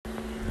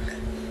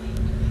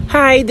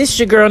Hi, this is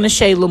your girl,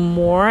 Nashay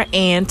Lamore,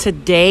 and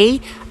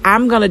today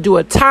I'm going to do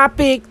a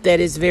topic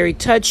that is very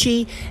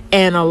touchy,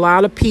 and a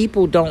lot of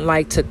people don't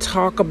like to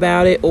talk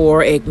about it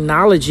or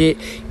acknowledge it,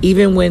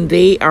 even when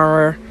they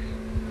are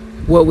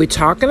what we're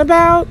talking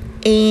about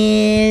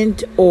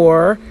and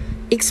or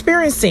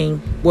experiencing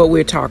what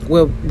we're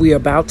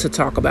about to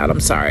talk about.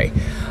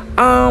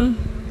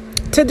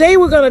 Today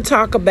we're going to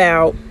talk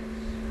about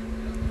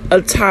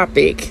a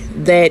topic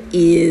that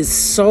is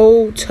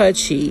so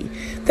touchy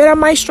that I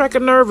might strike a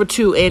nerve or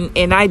two,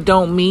 and I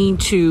don't mean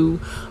to,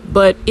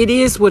 but it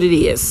is what it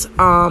is.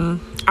 I'm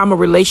a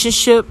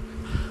relationship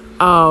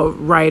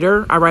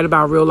writer. I write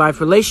about real life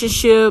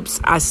relationships.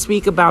 I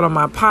speak about on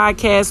my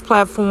podcast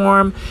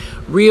platform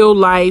real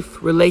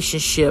life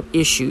relationship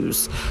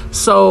issues.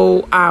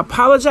 So I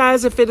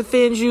apologize if it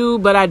offends you,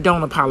 but I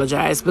don't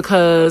apologize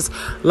because,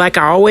 like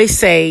I always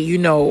say,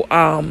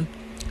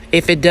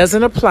 if it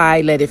doesn't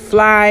apply, let it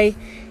fly.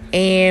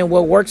 And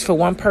what works for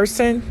one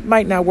person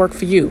might not work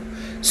for you.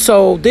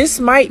 So this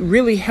might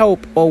really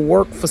help or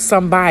work for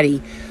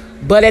somebody,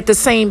 but at the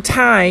same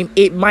time,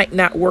 it might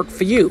not work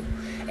for you.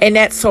 And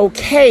that's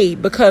okay,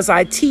 because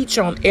I teach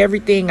on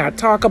everything I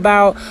talk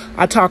about.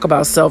 I talk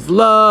about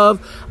self-love.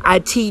 I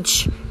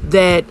teach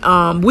that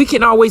we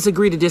can always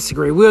agree to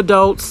disagree. We're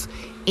adults,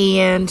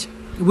 and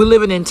we're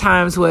living in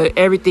times where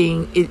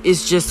everything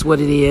is just what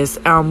it is.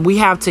 We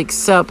have to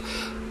accept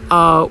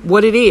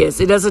what it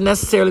is. It doesn't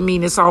necessarily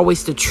mean it's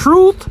always the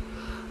truth,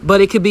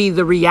 but it could be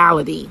the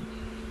reality.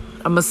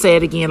 I'm going to say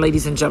it again,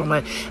 ladies and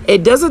gentlemen.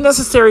 It doesn't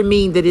necessarily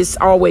mean that it's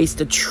always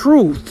the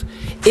truth.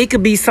 It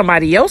could be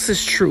somebody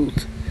else's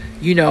truth,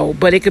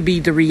 but it could be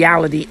the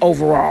reality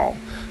overall.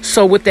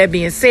 So with that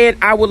being said,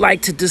 I would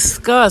like to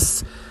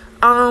discuss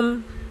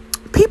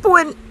people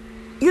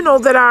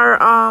that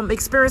are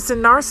experiencing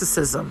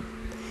narcissism.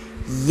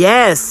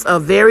 Yes, a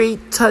very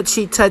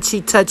touchy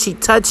subject.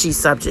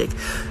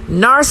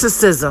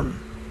 Narcissism.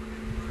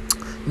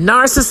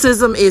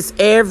 Narcissism is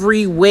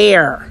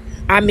everywhere.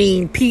 I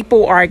mean,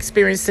 people are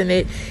experiencing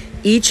it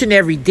each and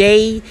every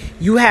day.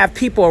 You have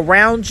people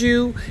around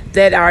you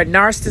that are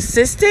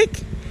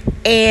narcissistic,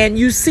 and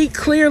you see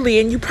clearly,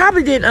 and you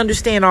probably didn't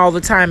understand all the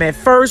time at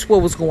first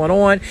what was going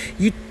on.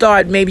 You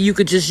thought maybe you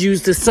could just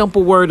use the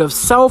simple word of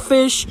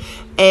selfish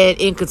and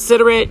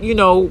inconsiderate,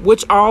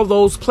 which all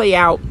those play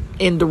out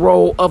in the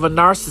role of a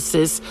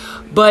narcissist.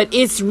 But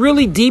it's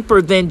really deeper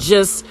than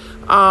just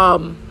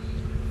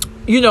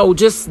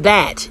just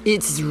that.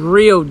 It's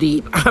real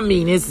deep. I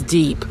mean, it's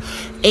deep.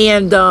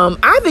 And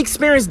I've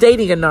experienced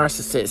dating a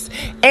narcissist.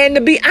 And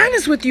to be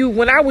honest with you,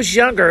 when I was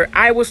younger,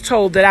 I was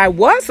told that I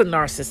was a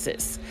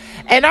narcissist.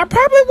 And I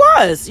probably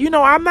was.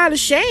 I'm not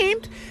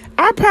ashamed.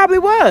 I probably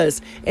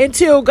was,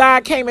 until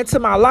God came into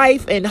my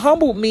life and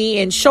humbled me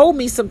and showed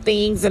me some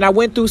things, and I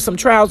went through some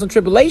trials and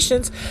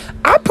tribulations.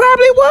 I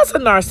probably was a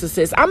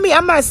narcissist. I mean,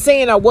 I'm not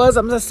saying I was.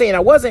 I'm not saying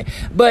I wasn't.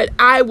 But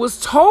I was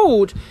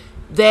told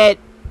that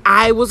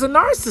I was a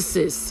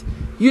narcissist,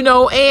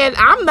 and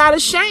I'm not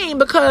ashamed,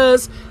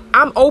 because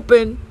I'm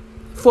open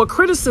for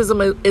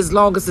criticism as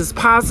long as it's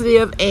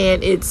positive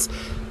and it's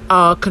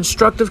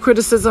constructive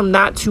criticism,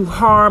 not to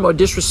harm or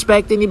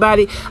disrespect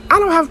anybody. I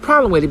don't have a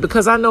problem with it,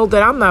 because I know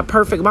that I'm not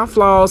perfect. My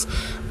flaws,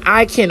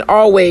 I can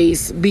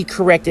always be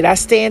corrected. I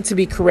stand to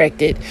be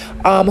corrected.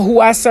 Who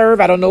I serve,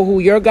 I don't know who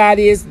your God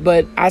is,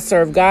 but I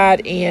serve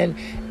God, and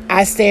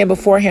I stand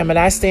before him, and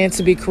I stand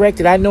to be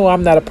corrected. I know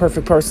I'm not a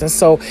perfect person.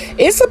 So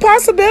it's a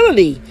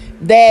possibility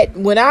that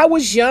when I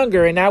was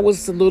younger and I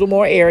was a little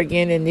more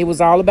arrogant and it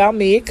was all about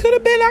me, I could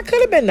have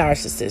been a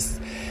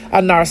narcissist.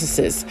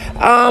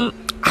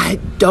 I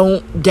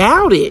don't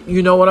doubt it.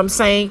 You know what I'm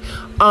saying?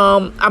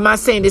 I'm not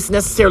saying it's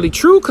necessarily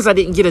true, because I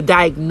didn't get a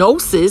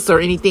diagnosis or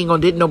anything, or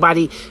didn't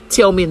nobody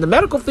tell me in the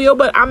medical field.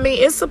 But I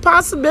mean, it's a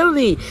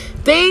possibility.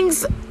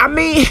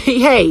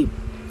 Hey,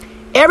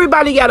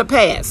 everybody got a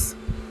pass.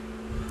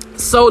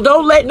 So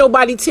don't let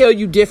nobody tell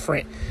you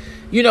different.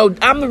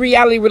 I'm the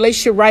reality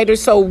relationship writer,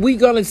 so we're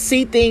going to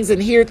see things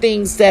and hear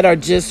things that are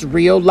just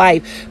real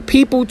life.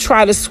 People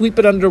try to sweep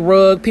it under the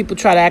rug. People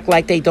try to act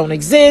like they don't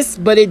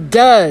exist, but it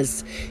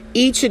does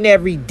each and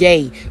every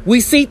day.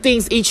 We see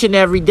things each and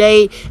every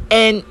day.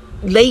 And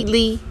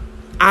lately,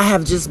 I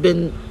have just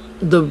been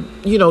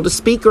the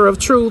speaker of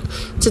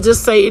truth to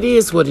just say it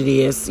is what it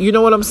is. You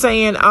know what I'm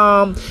saying?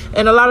 And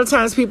a lot of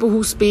times people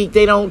who speak,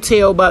 they don't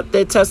tell about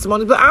their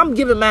testimony, but I'm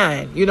giving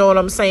mine. You know what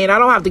I'm saying? I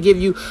don't have to give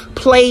you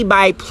play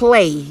by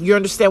play. You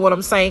understand what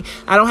I'm saying?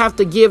 I don't have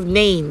to give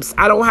names.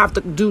 I don't have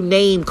to do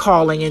name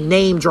calling and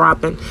name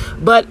dropping,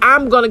 but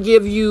I'm going to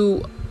give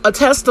you a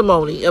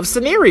testimony of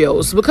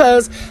scenarios,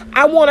 because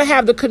I want to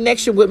have the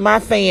connection with my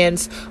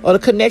fans, or the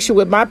connection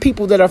with my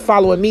people that are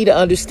following me, to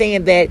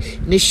understand that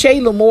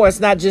Nashay Lamore is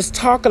not just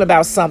talking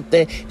about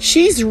something.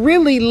 She's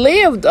really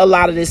lived a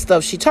lot of this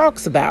stuff she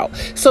talks about.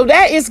 So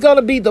that is going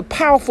to be the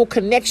powerful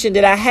connection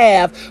that I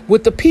have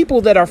with the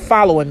people that are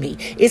following me.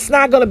 It's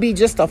not going to be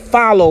just a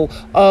follow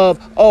of,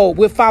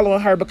 we're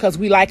following her because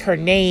we like her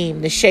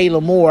name, Nashay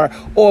Lamore,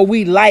 or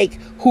we like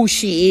who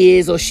she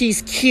is, or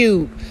she's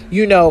cute.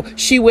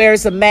 She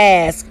wears a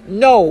mask.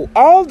 No,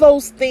 all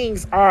those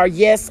things are,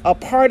 yes, a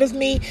part of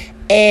me,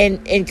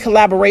 and in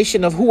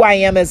collaboration of who I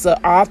am as an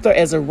author,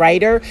 as a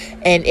writer,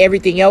 and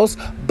everything else.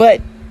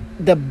 But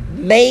the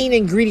main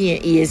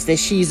ingredient is that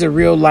she's a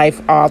real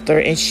life author,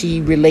 and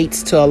she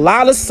relates to a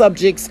lot of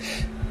subjects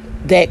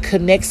that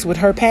connects with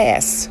her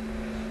past.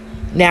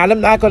 Now,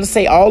 I'm not going to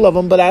say all of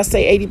them, but I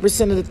say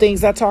 80% of the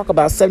things I talk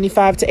about,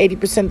 75 to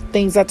 80% of the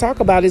things I talk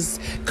about is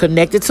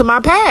connected to my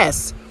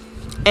past.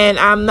 And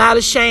I'm not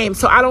ashamed.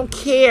 So I don't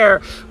care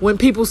when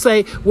people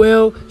say,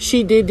 well,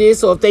 she did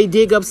this, or if they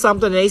dig up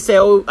something and they say,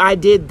 oh, I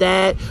did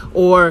that,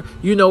 or,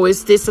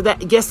 it's this or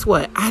that. Guess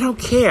what? I don't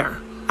care.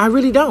 I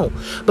really don't.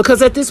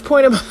 Because at this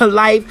point in my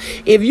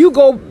life, if you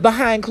go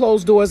behind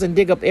closed doors and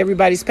dig up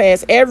everybody's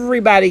past,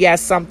 everybody got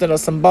something or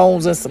some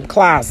bones in some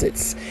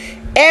closets.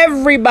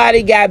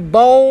 Everybody got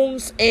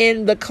bones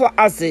in the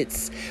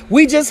closets.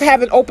 We just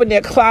haven't opened their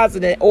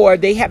closet, or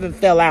they haven't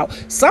fell out.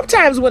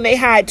 Sometimes when they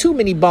hide too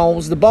many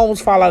bones, the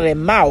bones fall out of their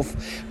mouth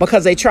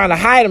because they're trying to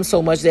hide them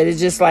so much that it's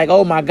just like,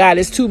 oh my God,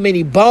 it's too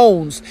many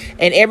bones.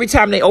 And every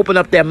time they open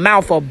up their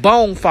mouth, a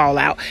bone fall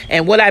out.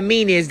 And what I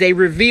mean is they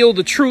reveal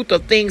the truth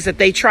of things that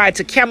they tried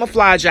to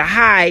camouflage or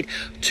hide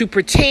to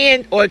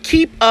pretend or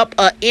keep up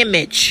an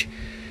image.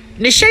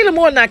 Nishayla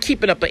Moore not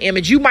keeping up an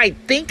image. You might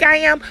think I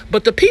am,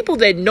 but the people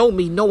that know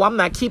me know I'm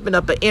not keeping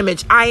up an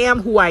image. I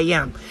am who I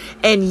am.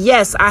 And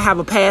yes, I have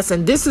a past,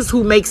 and this is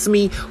who makes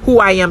me who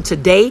I am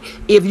today.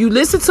 If you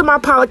listen to my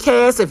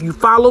podcast, if you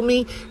follow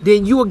me,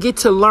 then you will get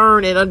to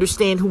learn and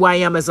understand who I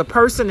am as a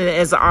person and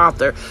as an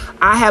author.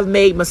 I have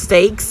made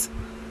mistakes.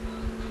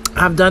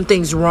 I've done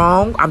things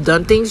wrong. I've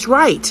done things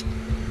right.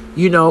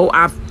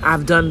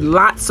 I've done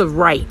lots of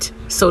right.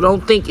 So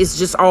don't think it's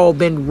just all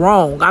been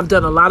wrong. I've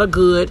done a lot of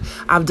good.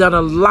 I've done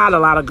a lot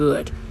of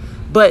good.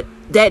 But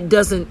that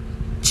doesn't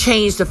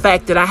change the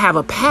fact that I have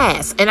a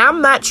past. And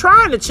I'm not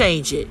trying to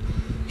change it.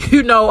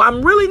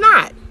 I'm really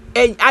not.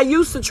 And I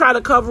used to try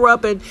to cover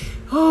up and,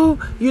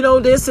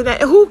 this and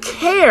that. Who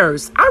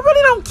cares? I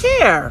really don't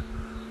care.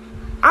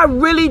 I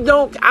really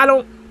don't. I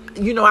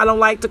don't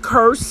like to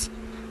curse.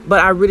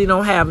 But I really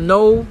don't have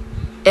no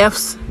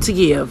F's to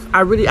give.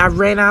 I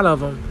ran out of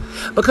them.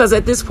 Because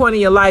at this point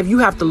in your life, you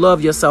have to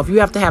love yourself. You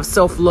have to have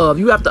self-love.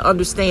 You have to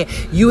understand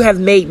you have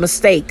made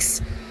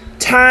mistakes.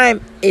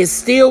 Time is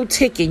still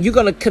ticking. You're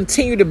going to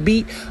continue to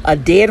beat a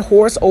dead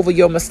horse over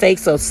your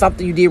mistakes or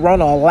something you did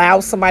wrong, or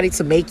allow somebody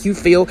to make you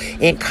feel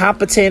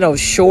incompetent or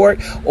short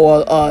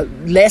or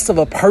less of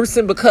a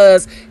person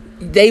because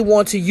they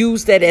want to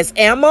use that as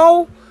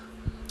ammo.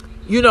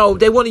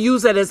 They want to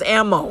use that as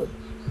ammo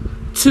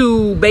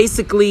to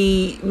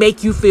basically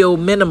make you feel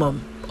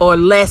minimum or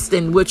less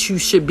than what you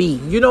should be.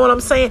 You know what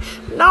I'm saying?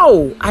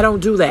 No, I don't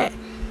do that.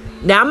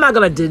 Now, I'm not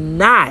going to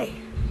deny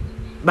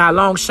by a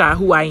long shot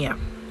who I am.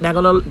 Not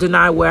going to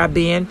deny where I've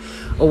been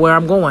or where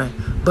I'm going.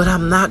 But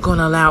I'm not going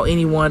to allow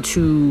anyone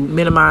to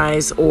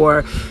minimize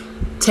or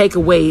take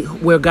away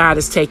where God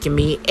is taking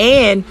me,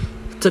 and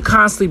to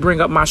constantly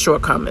bring up my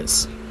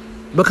shortcomings.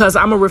 Because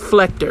I'm a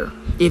reflector.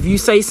 If you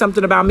say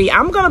something about me,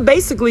 I'm going to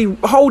basically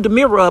hold the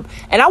mirror up,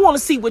 and I want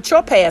to see what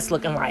your past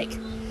looking like.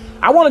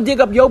 I want to dig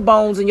up your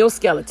bones and your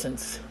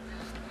skeletons.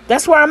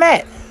 That's where I'm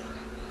at.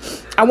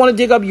 I want to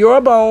dig up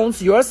your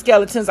bones, your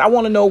skeletons. I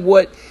want to know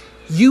what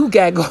you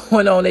got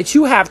going on that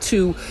you have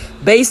to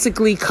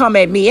basically come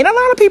at me. And a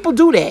lot of people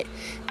do that.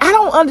 I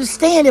don't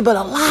understand it, but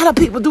a lot of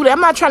people do that.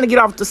 I'm not trying to get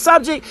off the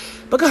subject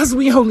because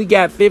we only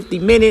got 50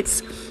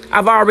 minutes.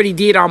 I've already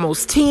did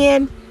almost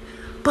 10.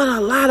 But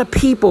a lot of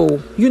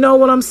people, you know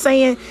what I'm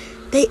saying?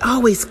 They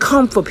always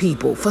come for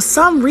people for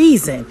some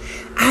reason.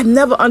 I've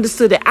never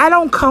understood that. I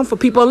don't come for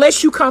people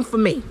unless you come for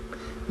me.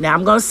 Now,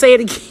 I'm going to say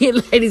it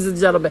again, ladies and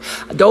gentlemen.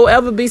 Don't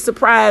ever be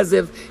surprised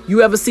if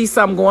you ever see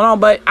something going on.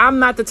 But I'm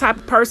not the type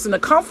of person to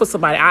come for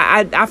somebody.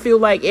 I feel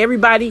like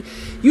everybody,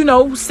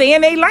 stay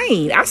in their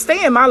lane. I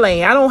stay in my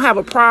lane. I don't have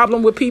a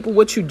problem with people.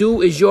 What you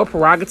do is your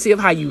prerogative,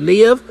 how you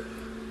live.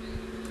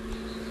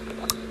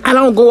 I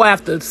don't go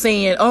after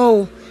saying,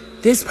 oh,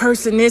 this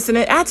person, this and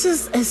that.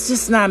 It's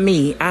just not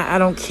me. I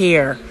don't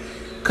care.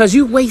 Because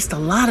you waste a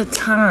lot of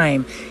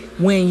time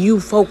when you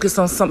focus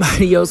on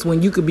somebody else,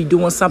 when you could be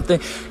doing something,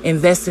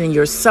 investing in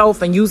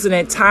yourself and using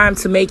that time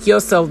to make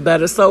yourself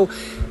better. So,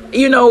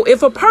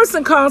 if a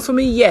person comes for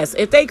me, yes,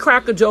 if they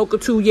crack a joke or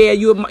two, yeah,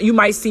 you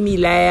might see me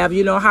laugh,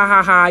 ha,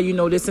 ha, ha,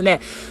 this and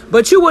that.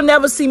 But you will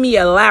never see me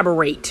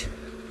elaborate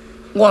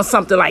on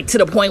something like to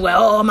the point where,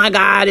 oh my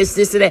God, it's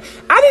this and that.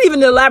 I didn't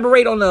even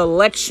elaborate on the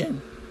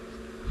election.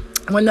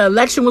 When the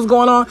election was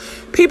going on,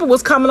 people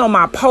was coming on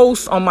my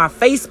posts on my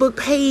Facebook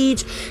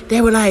page. They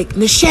were like,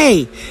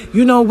 Nishay,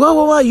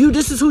 whoa,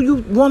 this is who you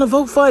want to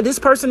vote for. This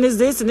person is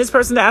this and this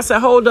person that. I said,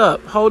 hold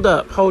up.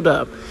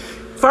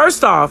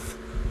 First off,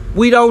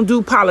 we don't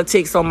do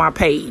politics on my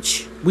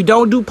page. We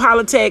don't do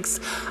politics.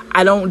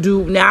 I don't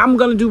do, now I'm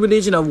going to do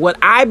religion of what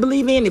I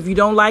believe in. If you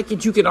don't like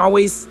it, you can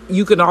always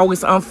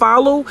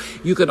unfollow.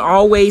 You can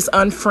always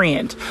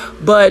unfriend.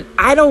 But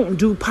I don't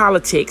do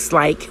politics,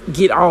 like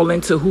get all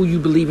into who you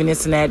believe in,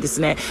 this and that.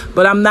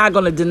 But I'm not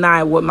going to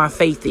deny what my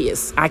faith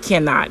is. I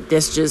cannot.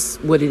 That's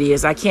just what it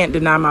is. I can't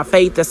deny my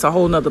faith. That's a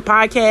whole nother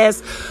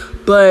podcast.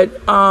 But,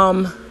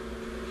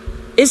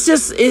 it's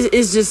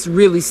just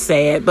really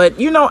sad. But,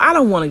 I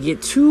don't want to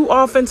get too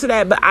off into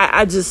that. But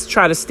I just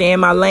try to stay in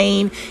my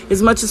lane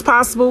as much as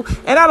possible.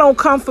 And I don't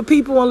come for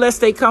people unless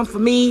they come for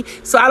me.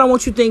 So I don't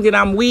want you to think that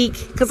I'm weak,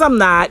 because I'm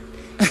not.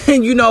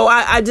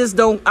 I just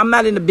don't. I'm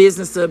not in the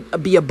business to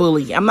be a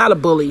bully. I'm not a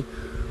bully.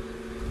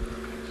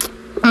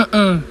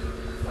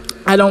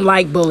 I don't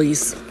like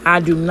bullies. I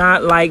do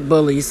not like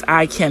bullies.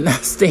 I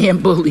cannot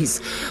stand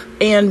bullies.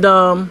 And,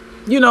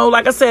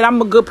 like I said,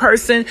 I'm a good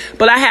person,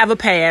 but I have a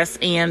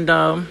past, and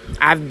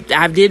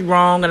I did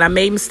wrong, and I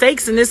made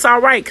mistakes, and it's all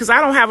right, because I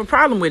don't have a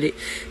problem with it.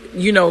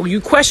 You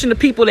question the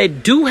people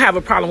that do have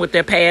a problem with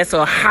their past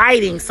or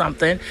hiding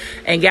something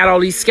and got all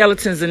these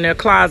skeletons in their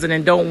closet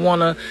and don't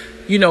want to,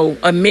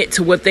 admit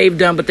to what they've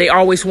done, but they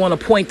always want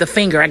to point the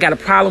finger. I got a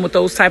problem with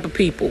those type of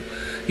people.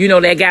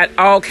 They got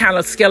all kind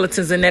of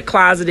skeletons in their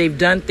closet. They've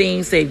done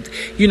things. They've,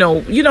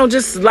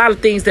 just a lot of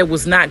things that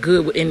was not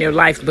good in their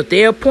life. But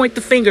they'll point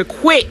the finger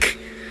quick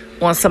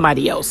on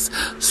somebody else.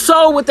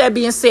 So with that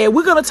being said,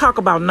 we're going to talk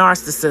about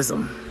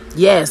narcissism.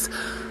 Yes,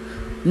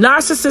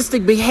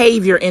 narcissistic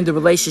behavior in the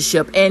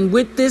relationship. And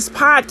with this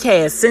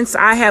podcast, since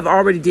I have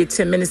already did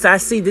 10 minutes, I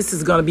see this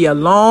is going to be a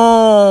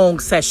long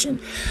session.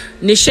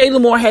 Nisha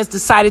Lamore has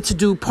decided to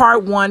do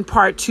part 1,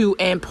 part 2,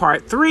 and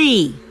part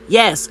 3.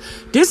 Yes,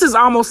 this is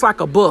almost like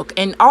a book.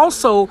 And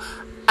also,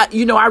 I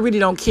really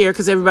don't care,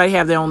 because everybody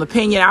have their own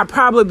opinion. I'll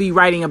probably be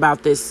writing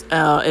about this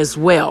as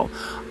well.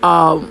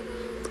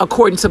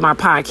 According to my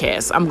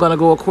podcast. I'm going to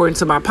go according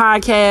to my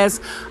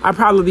podcast. I'll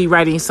probably be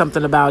writing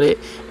something about it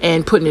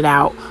and putting it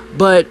out.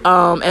 But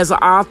as an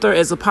author,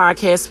 as a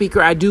podcast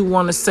speaker, I do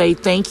want to say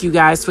thank you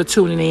guys for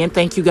tuning in.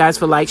 Thank you guys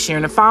for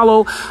sharing, and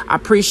follow. I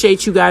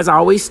appreciate you guys. I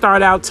always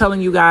start out telling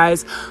you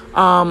guys,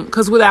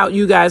 because without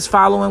you guys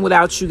following,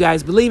 without you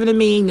guys believing in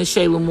me,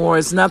 Nisha Lamore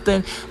is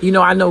nothing.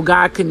 I know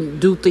God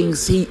can do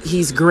things.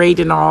 He's great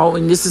and all,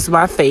 and this is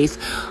my faith.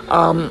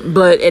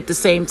 But at the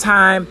same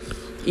time,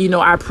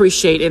 I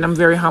appreciate, and I'm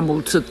very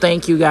humbled to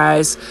thank you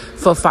guys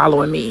for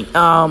following me.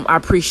 I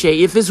appreciate,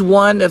 if it's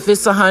 1, if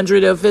it's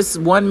 100, if it's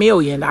 1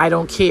 million, I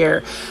don't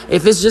care.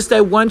 If it's just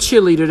that one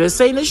cheerleader that's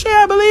saying, Nisha,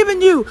 I believe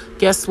in you.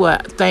 Guess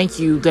what? Thank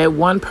you. That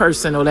one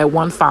person or that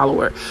one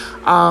follower.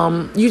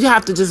 You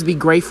have to just be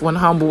grateful and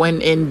humble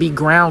and be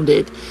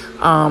grounded.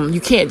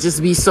 You can't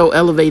just be so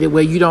elevated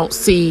where you don't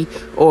see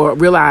or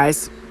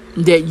realize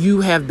that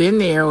you have been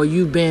there, or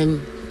you've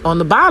been on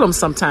the bottom.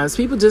 Sometimes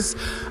people just,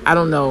 I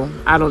don't know.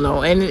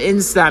 And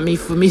it's not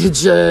for me to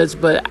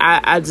judge, but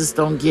I just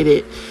don't get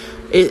it.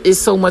 It's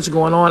so much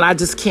going on. I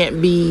just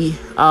can't be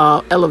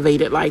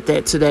elevated like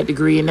that to that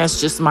degree. And that's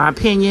just my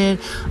opinion.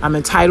 I'm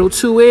entitled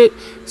to it.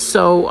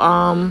 So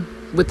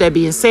with that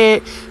being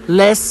said,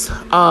 let's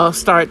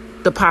start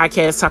the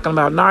podcast talking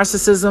about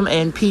narcissism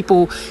and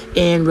people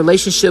in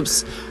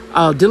relationships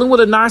dealing with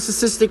a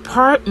narcissistic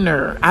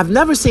partner. I've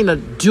never seen a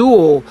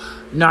dual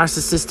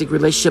narcissistic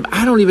relationship.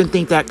 I don't even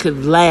think that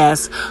could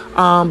last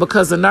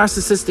because a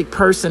narcissistic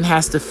person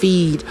has to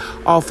feed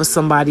off of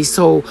somebody.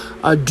 So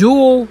a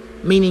dual,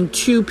 meaning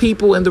 2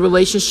 people in the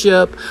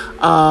relationship,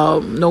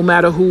 no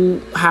matter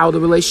how the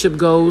relationship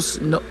goes,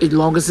 as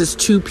long as it's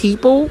 2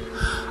 people,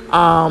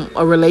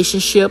 a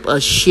relationship,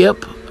 a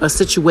ship, a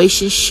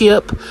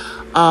situationship,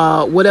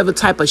 whatever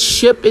type of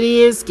ship it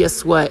is,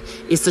 guess what?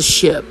 It's a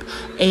ship.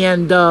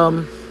 And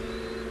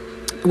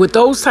with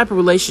those type of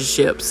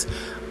relationships,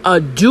 a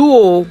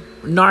dual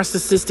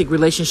narcissistic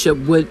relationship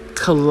would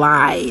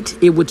collide.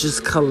 It would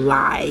just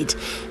collide.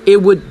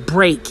 It would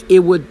break. It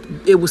would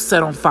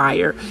set on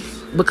fire,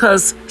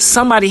 because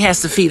somebody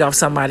has to feed off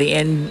somebody.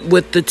 And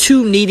with the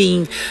 2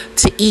 needing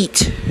to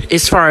eat,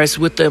 as far as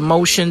with the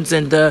emotions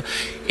and the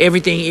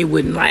everything, it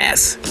wouldn't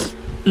last.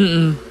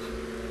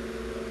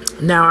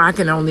 Now, I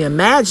can only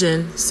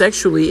imagine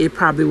sexually it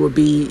probably would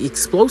be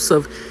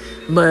explosive,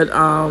 but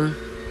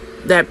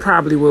that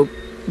probably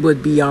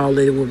would be all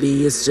that it would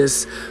be. It's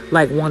just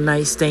like one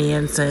night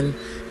stands and,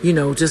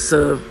 just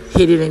a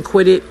hit it and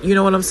quit it. You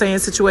know what I'm saying?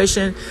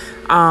 Situation.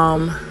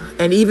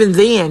 And even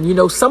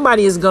then,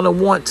 somebody is going to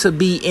want to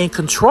be in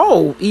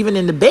control, even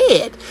in the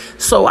bed.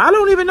 So I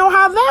don't even know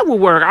how that would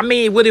work. I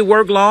mean, would it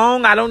work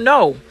long? I don't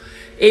know.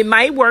 It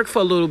might work for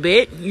a little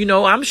bit.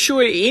 I'm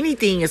sure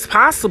anything is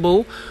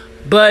possible.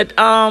 But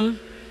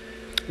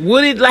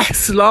would it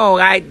last long?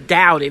 I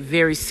doubt it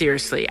very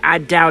seriously. I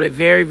doubt it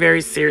very,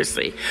 very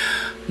seriously.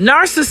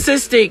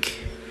 Narcissistic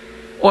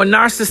or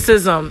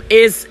narcissism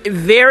is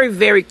very,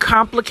 very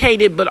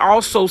complicated, but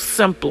also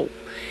simple.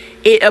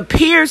 It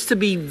appears to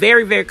be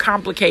very, very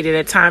complicated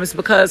at times,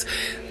 because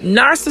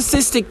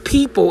narcissistic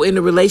people in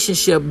the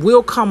relationship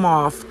will come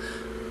off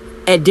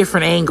at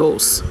different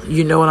angles.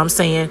 You know what I'm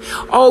saying?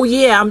 Oh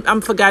yeah,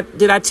 I'm forgot.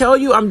 Did I tell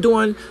you I'm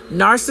doing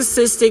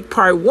Narcissistic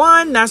Part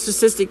 1,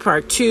 Narcissistic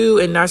Part 2,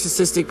 and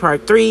Narcissistic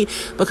Part 3,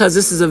 because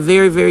this is a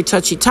very, very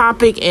touchy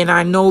topic, and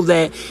I know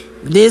that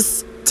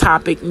this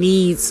topic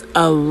needs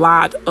a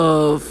lot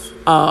of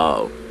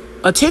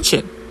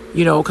attention,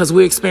 you know, because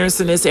we're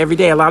experiencing this every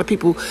day. A lot of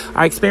people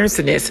are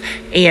experiencing this,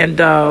 and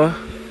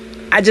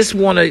I just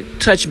want to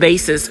touch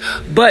bases.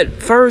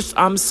 But first,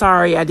 I'm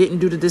sorry I didn't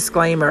do the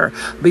disclaimer.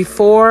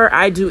 Before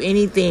I do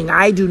anything,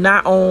 I do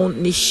not own,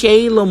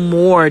 Nishayla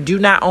Moore, do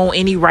not own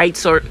any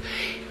rights or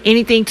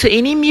anything to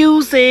any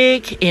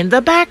music in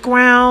the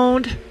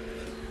background.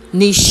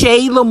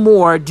 Nishayla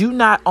Moore do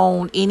not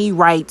own any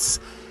rights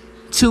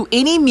to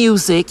any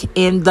music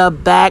in the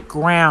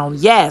background.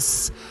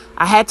 Yes,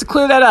 I had to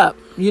clear that up,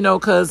 you know,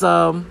 because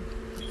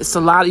it's a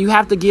lot. You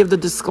have to give the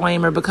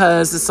disclaimer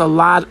because it's a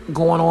lot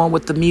going on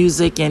with the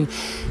music, and,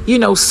 you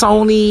know,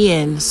 Sony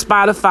and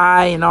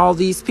Spotify and all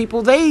these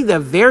people, they're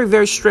very,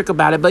 very strict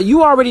about it. But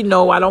you already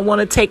know I don't want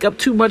to take up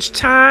too much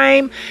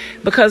time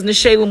because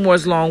Nishayla Moore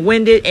is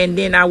long-winded, and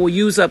then I will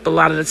use up a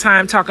lot of the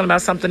time talking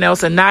about something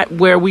else and not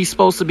where we're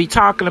supposed to be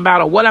talking about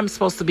or what I'm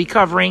supposed to be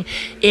covering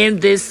in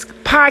this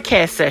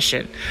podcast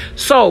session.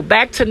 So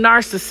back to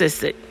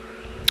narcissistic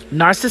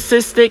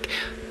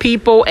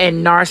people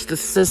and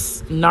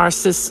narcissism.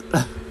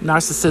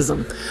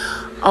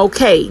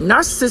 Okay,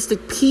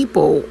 narcissistic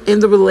people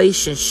in the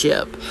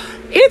relationship.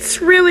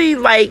 It's really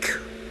like,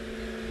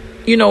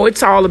 you know,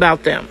 it's all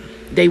about them.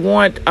 They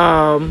want,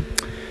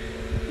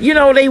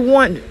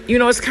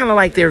 it's kind of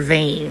like they're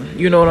vain.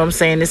 You know what I'm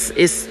saying?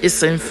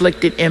 It's an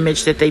inflicted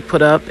image that they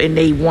put up and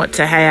they want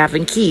to have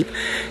and keep,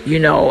 you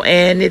know,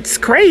 and it's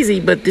crazy,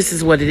 but this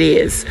is what it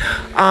is.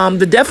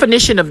 The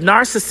definition of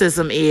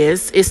narcissism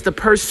is the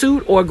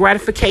pursuit or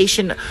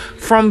gratification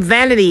from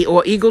vanity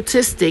or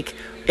egotistic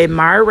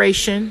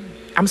admiration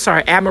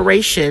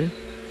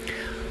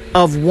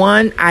of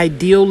one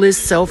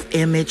idealist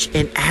self-image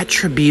and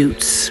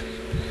attributes.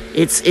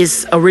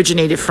 It's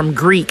originated from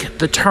Greek.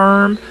 The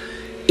term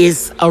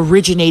is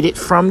originated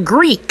from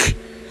Greek.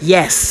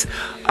 Yes.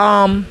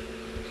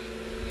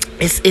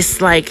 It's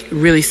like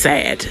really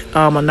sad.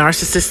 A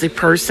narcissistic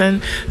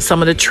person,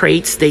 some of the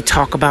traits, they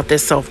talk about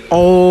themselves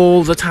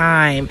all the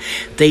time.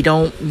 They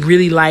don't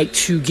really like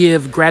to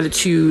give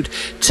gratitude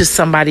to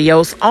somebody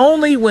else.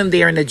 Only when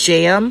they're in a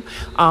jam,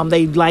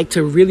 they like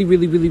to really,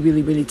 really, really,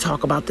 really, really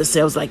talk about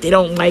themselves. Like they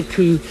don't like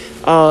to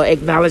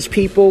acknowledge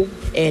people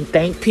and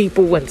thank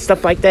people and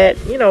stuff like that.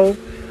 You know,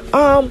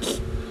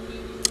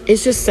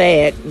 it's just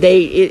sad.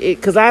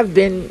 Because I've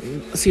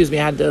been, I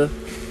had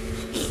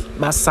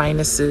my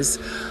sinuses.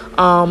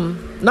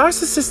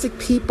 Narcissistic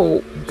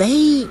people,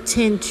 they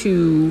tend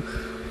to,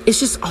 it's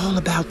just all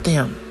about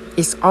them.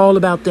 It's all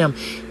about them.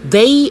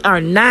 They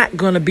are not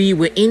going to be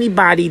with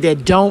anybody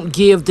that don't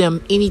give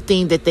them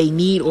anything that they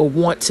need or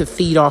want to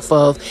feed off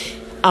of,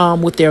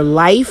 with their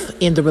life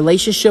in the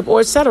relationship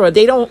or etc.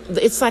 They don't,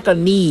 it's like a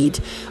need.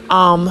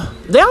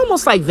 They're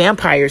almost like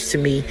vampires to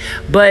me,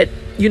 but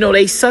you know,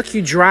 they suck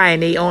you dry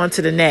and they on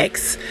to the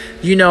next,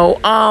 you know.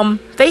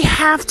 They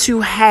have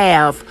to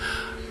have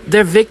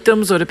their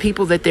victims or the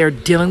people that they're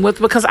dealing with,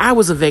 because I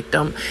was a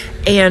victim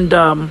and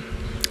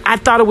I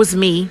thought it was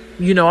me.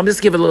 You know, I'm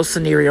just giving a little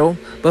scenario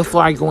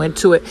before I go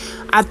into it.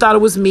 I thought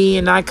it was me,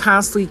 and I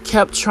constantly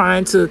kept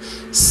trying to,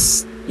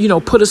 you know,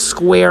 put a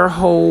square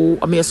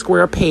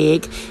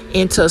peg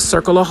into a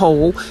circular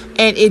hole,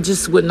 and it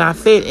just would not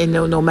fit. And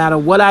no matter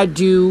what I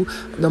do,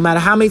 no matter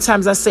how many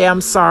times I say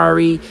I'm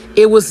sorry,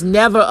 it was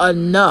never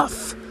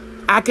enough.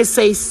 I could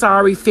say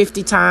sorry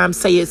 50 times,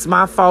 say it's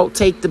my fault,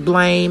 take the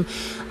blame.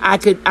 I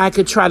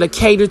could try to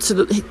cater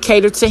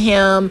to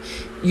him,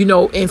 you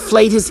know,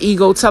 inflate his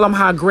ego, tell him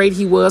how great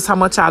he was, how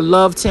much I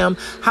loved him,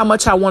 how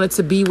much I wanted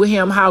to be with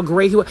him, how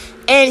great he was.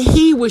 And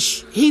he would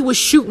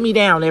shoot me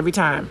down every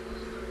time.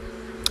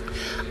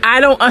 I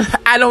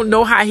don't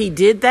know how he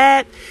did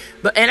that,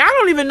 and I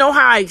don't even know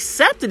how I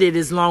accepted it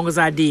as long as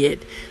I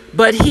did.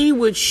 But he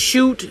would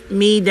shoot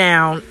me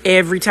down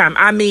every time.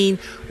 I mean,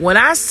 when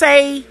I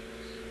say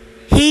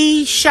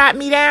he shot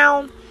me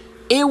down,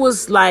 it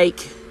was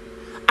like,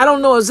 I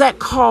don't know, is that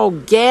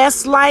called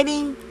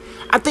gaslighting?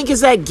 I think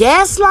it's that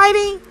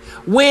gaslighting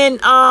when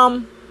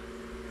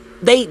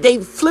they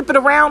flip it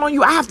around on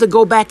you. I have to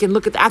go back and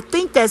look at that. I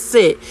think that's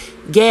it.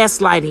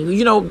 Gaslighting.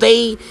 You know,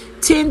 they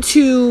tend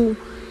to,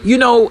 you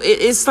know,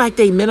 it's like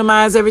they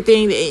minimize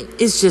everything.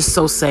 It's just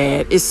so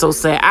sad. It's so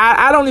sad.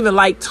 I don't even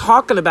like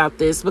talking about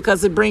this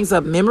because it brings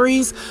up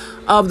memories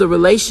of the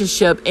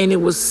relationship, and it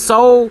was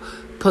so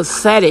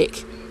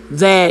pathetic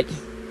that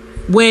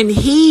when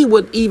he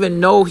would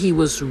even know he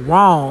was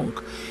wrong,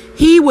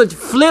 he would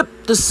flip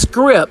the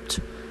script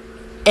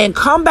and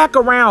come back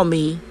around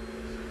me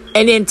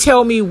and then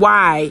tell me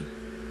why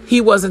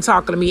he wasn't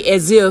talking to me,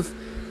 as if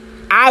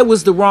I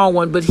was the wrong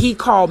one, but he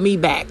called me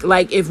back.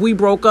 Like if we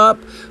broke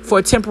up for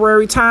a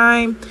temporary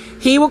time,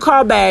 he would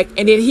call back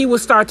and then he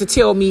would start to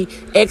tell me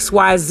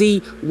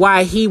XYZ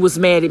why he was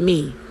mad at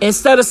me.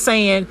 Instead of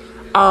saying,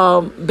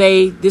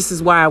 babe, this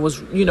is why I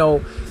was, you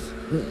know,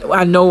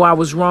 I know I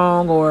was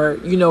wrong, or,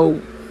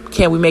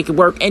 can we make it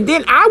work? And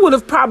then I would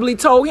have probably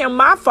told him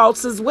my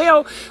faults as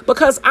well,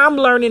 because I'm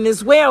learning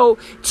as well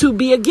to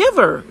be a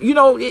giver.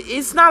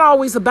 It's not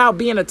always about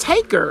being a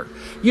taker.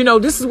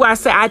 This is why I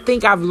say I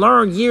think I've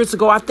learned years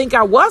ago. I think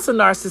I was a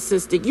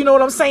narcissistic, you know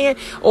what I'm saying?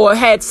 Or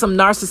had some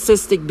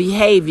narcissistic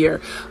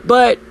behavior.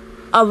 But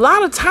a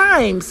lot of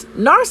times,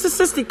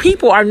 narcissistic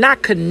people are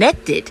not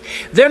connected.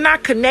 They're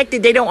not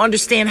connected. They don't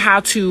understand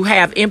how to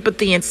have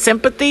empathy and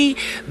sympathy.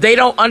 They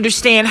don't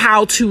understand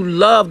how to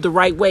love the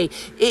right way.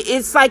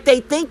 It's like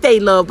they think they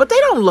love, but they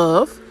don't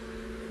love.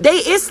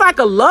 It's like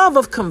a love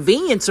of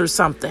convenience or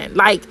something.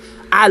 Like,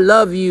 I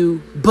love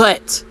you,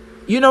 but,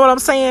 you know what I'm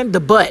saying? The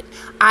but.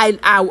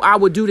 I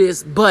would do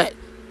this, but,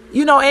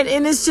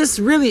 and it's just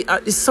really,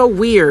 it's so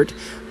weird.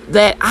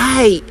 That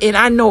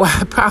I know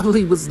I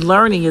probably was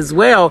learning as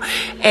well.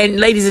 And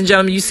ladies and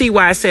gentlemen, you see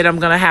why I said I'm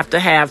going to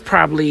have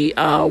probably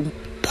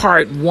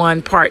part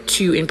 1, part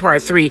 2, and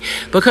part 3,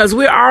 because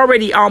we're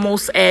already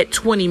almost at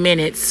 20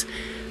 minutes.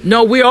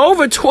 No, we're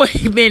over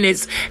 20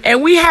 minutes,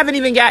 and we haven't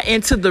even got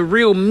into the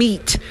real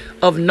meat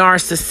of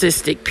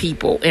narcissistic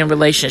people in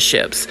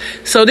relationships.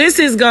 So this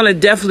is going to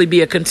definitely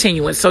be a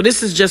continuance. So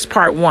this is just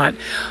part 1.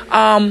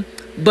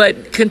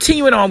 But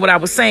continuing on what I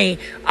was saying,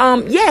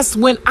 yes,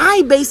 when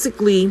I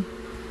basically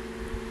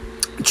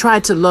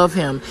tried to love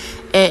him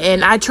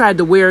and I tried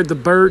to wear the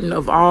burden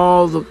of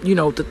all the,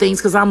 the things,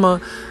 because I'm a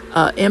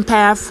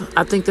empath.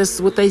 I think that's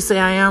what they say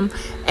I am.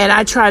 And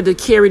I tried to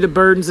carry the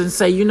burdens and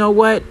say, you know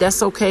what,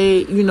 that's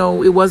okay.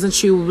 It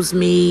wasn't you, it was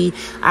me.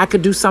 I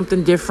could do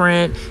something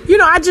different.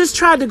 I just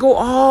tried to go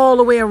all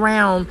the way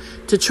around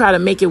to try to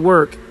make it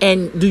work.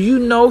 And do you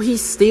know he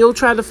still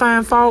tried to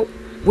find fault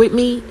with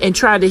me and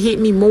tried to hit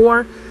me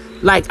more?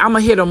 Like, I'm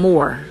gonna hit her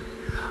more.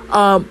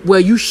 Well,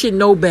 you should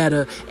know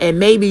better, and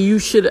maybe you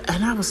should.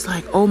 And I was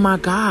like, oh my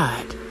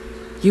God,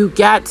 you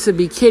got to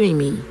be kidding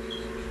me.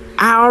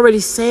 I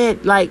already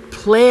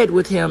pled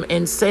with him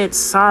and said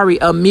sorry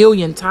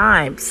 1,000,000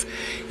 times.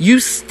 You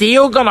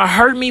still gonna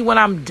hurt me when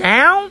I'm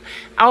down?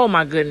 Oh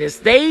my goodness,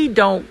 they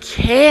don't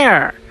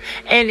care.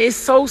 And it's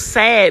so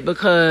sad,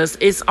 because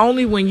it's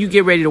only when you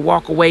get ready to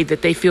walk away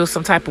that they feel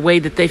some type of way,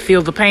 that they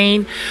feel the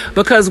pain.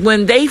 Because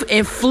when they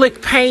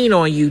inflict pain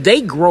on you,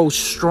 they grow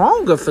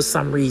stronger for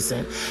some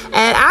reason.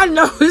 And I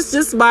know it's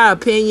just my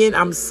opinion.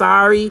 I'm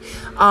sorry.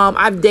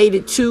 I've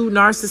dated 2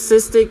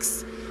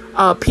 narcissistic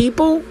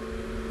people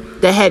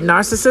that had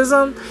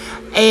narcissism.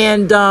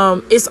 And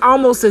it's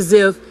almost as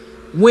if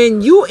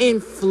when you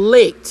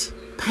inflict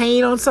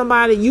pain on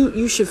somebody,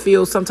 you should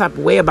feel some type of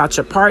way about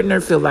your partner,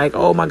 feel like,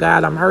 oh my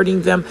God, I'm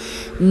hurting them.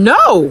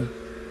 No,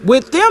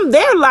 with them,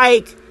 they're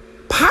like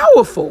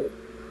powerful.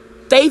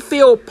 They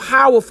feel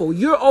powerful.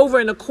 You're over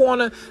in the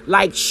corner,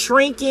 like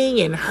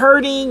shrinking and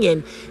hurting,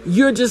 and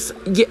you're just,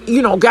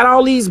 got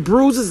all these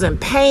bruises and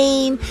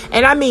pain.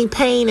 And I mean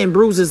pain and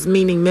bruises,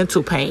 meaning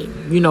mental pain,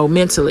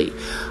 mentally.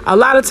 A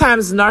lot of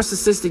times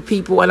narcissistic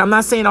people, and I'm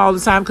not saying all the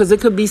time, because there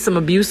could be some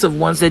abusive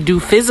ones that do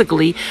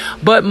physically,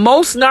 but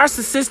most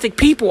narcissistic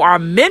people are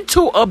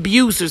mental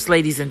abusers,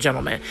 ladies and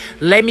gentlemen.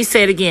 Let me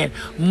say it again.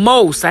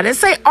 Most, I didn't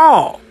say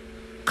all,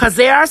 because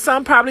there are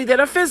some probably that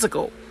are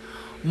physical.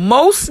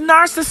 Most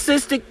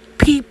narcissistic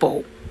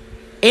people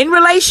in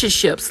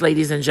relationships,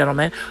 ladies and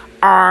gentlemen,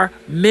 are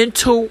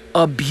mental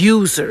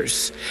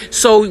abusers.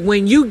 So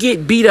when you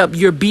get beat up,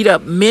 you're beat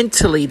up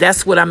mentally.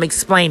 That's what I'm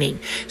explaining.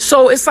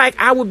 So it's like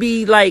I would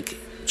be like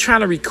trying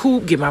to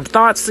recoup, get my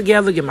thoughts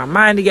together, get my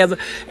mind together,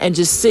 and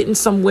just sitting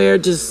somewhere,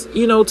 just,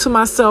 to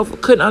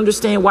myself, couldn't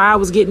understand why I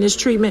was getting this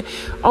treatment.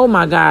 Oh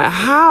my God,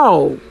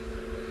 how?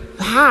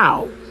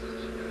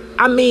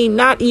 I mean,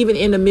 not even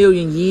in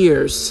 1,000,000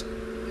 years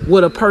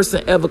would a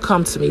person ever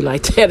come to me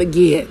like that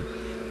again.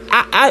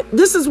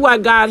 This is why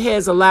God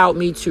has allowed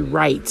me to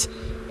write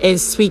and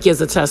speak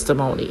as a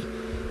testimony.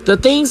 The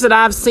things that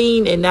I've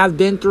seen and I've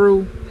been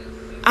through,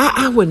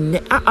 I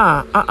wouldn't,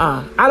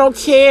 I don't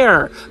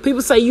care.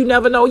 People say you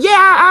never know. Yeah,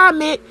 I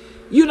admit,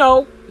 you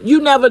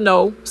never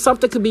know.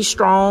 Something could be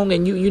strong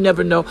and you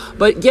never know.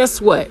 But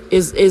guess what?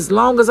 As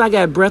long as I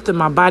got breath in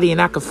my body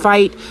and I could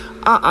fight,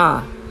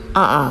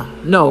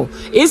 no.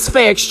 It's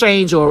fair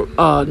exchange or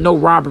no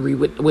robbery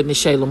with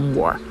Nishayla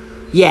Moore.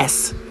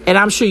 Yes. And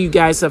I'm sure you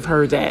guys have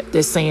heard that.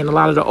 They're saying, a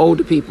lot of the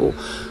older people,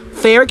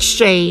 fair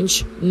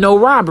exchange, no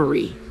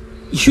robbery.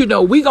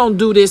 We going to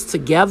do this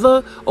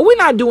together, or we're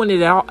not doing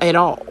it at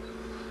all.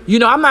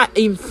 I'm not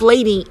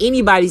inflating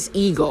anybody's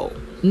ego.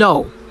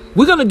 No.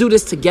 We're going to do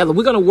this together.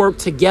 We're going to work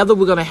together.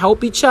 We're going to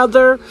help each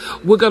other.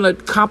 We're going to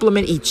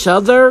compliment each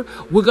other.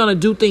 We're going to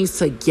do things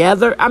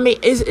together. I mean,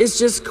 it's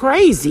just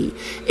crazy.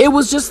 It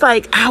was just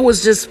like I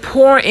was just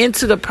pouring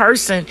into the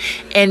person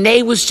and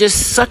they was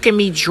just sucking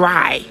me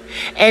dry.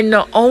 And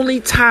the only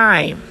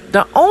time,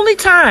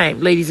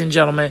 ladies and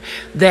gentlemen,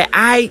 that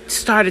I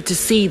started to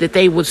see that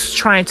they was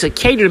trying to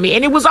cater to me,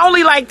 and it was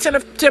only like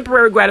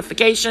temporary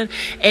gratification,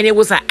 and it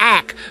was an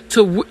act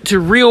to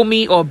reel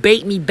me or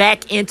bait me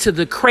back into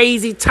the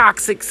crazy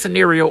toxic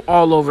scenario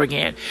all over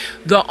again.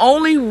 The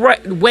only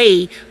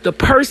way the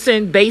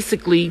person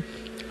basically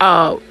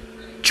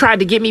tried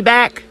to get me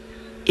back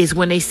is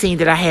when they seen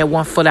that I had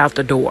one foot out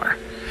the door.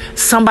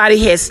 Somebody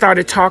had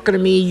started talking to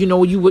me. You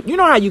know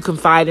how you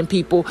confide in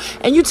people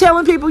and you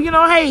telling people,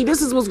 hey,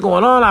 this is what's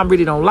going on. I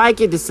really don't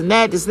like it. This and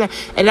that.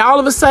 And all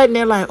of a sudden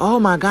they're like, oh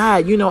my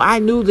God, I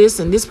knew this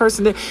and this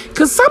person.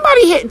 Because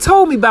somebody had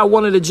told me about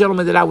one of the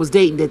gentlemen that I was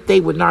dating that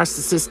they were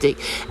narcissistic.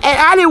 And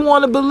I didn't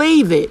want to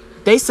believe it.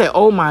 They said,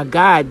 oh my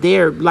God,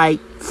 they're like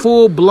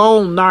full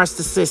blown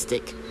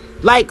narcissistic.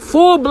 Like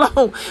full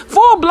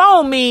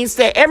blown means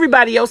that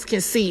everybody else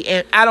can see.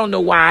 And I don't know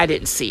why I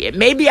didn't see it.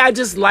 Maybe I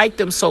just liked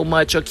them so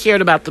much or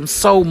cared about them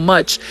so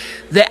much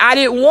that I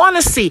didn't want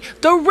to see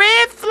the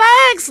red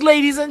flags,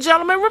 ladies and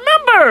gentlemen.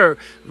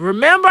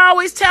 Remember, I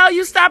always tell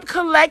you, stop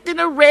collecting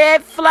the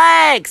red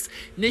flags.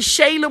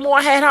 Shayla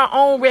Moore had her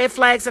own red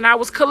flags and I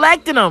was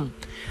collecting them.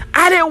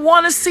 I didn't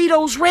want to see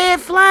those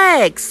red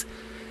flags.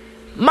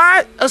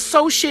 My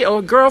associate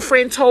or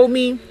girlfriend told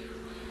me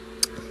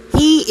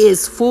he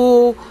is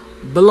full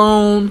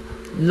blown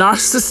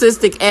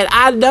narcissistic, and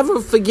I never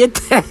forget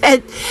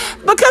that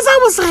because I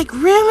was like,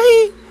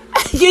 really?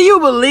 Can you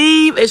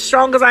believe as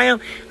strong as I am?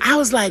 I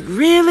was like,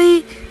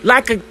 really?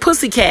 Like a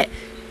pussycat.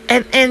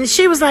 And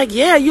she was like,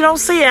 yeah, you don't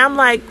see it. I'm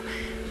like,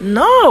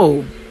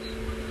 no.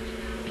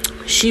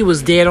 She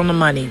was dead on the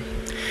money.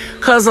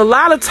 Because a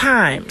lot of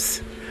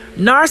times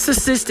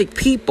narcissistic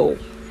people,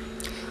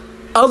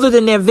 other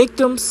than their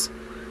victims,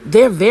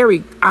 they're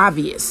very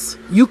obvious.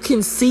 You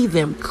can see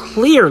them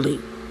clearly.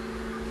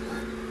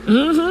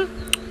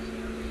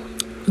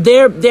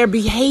 Their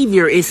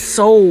behavior is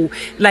so,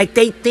 like,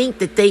 they think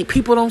that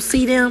people don't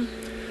see them.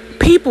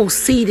 People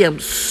see them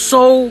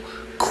so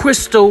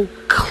crystal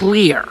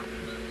clear.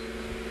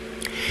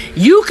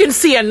 You can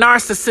see a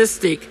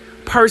narcissistic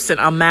person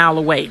a mile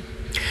away.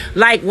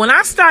 Like when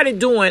I started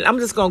doing, I'm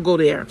just gonna go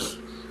there.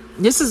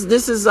 This is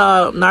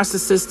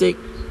narcissistic.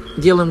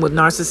 Dealing with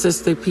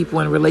narcissistic people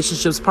in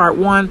relationships, part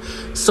 1.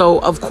 So,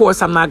 of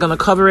course, I'm not going to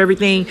cover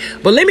everything.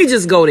 But let me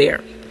just go there.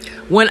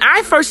 When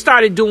I first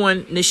started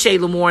doing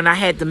Shayla Moore and I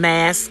had the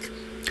mask,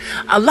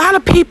 a lot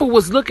of people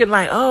was looking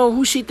like, oh,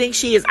 who she thinks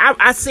she is.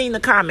 I seen the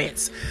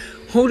comments.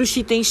 Who does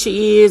she think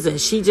she is?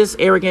 And she just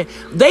arrogant.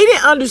 They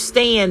didn't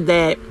understand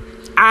that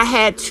I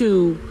had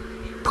to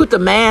put the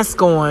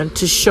mask on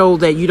to show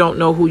that you don't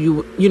know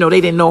who they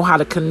didn't know how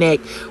to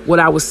connect what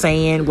I was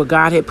saying, what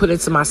God had put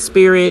into my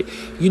spirit.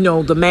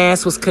 The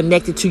mask was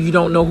connected to you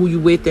don't know who you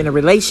with in a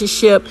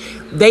relationship.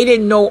 They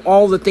didn't know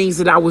all the things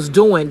that I was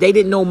doing. They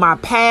didn't know my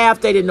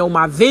path. They didn't know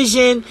my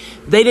vision.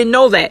 They didn't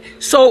know that.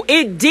 So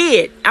it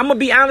did. I'm going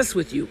to be honest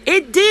with you.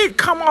 It did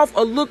come off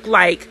a look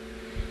like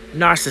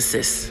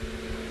narcissism.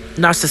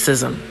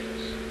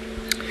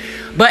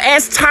 But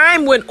as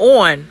time went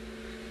on,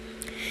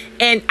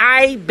 and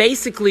I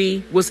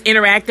basically was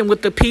interacting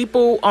with the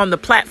people on the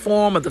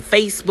platform of the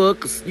Facebook,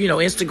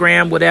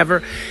 Instagram,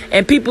 whatever.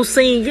 And people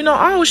seeing,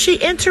 oh, she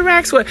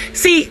interacts with.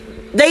 See,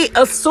 they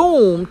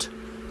assumed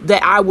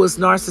that I was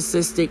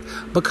narcissistic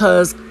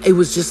because it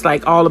was just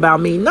like all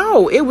about me.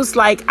 No, it was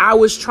like I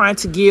was trying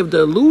to give the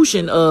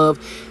illusion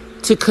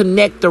to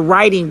connect the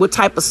writing, what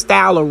type of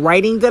style of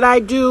writing that I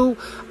do.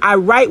 I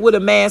write with a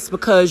mask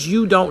because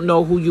you don't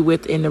know who you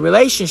with in the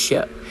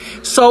relationship.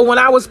 So when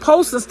I was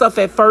posting stuff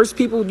at first,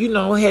 people,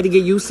 had to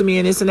get used to me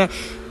and this and that.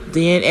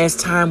 Then as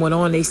time went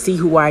on, they see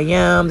who I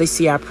am. They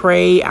see I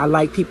pray. I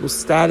like people's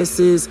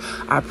statuses.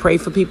 I pray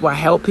for people. I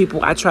help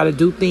people. I try to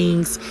do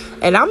things.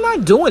 And I'm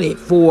not doing it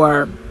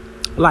for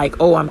like,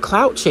 oh, I'm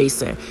clout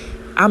chasing.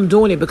 I'm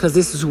doing it because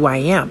this is who I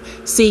am.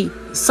 See,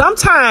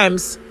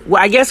 sometimes,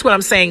 well, I guess what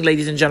I'm saying,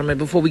 ladies and gentlemen,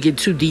 before we get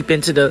too deep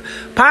into the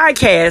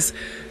podcast,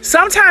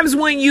 sometimes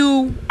when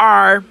you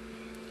are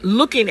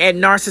looking at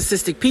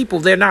narcissistic people,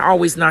 they're not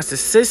always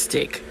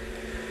narcissistic.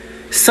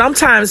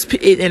 Sometimes,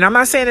 and I'm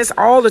not saying this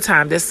all the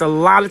time, there's a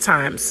lot of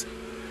times,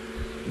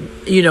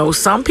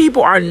 some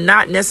people are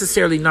not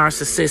necessarily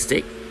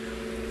narcissistic.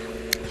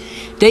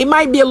 They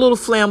might be a little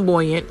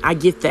flamboyant. I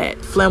get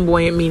that.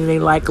 Flamboyant meaning they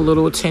like a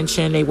little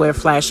attention. They wear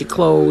flashy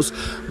clothes,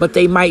 but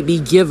they might be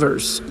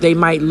givers. They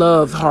might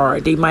love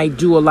hard. They might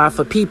do a lot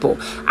for people.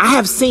 I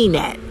have seen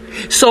that.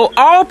 So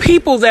all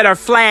people that are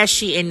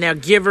flashy and they're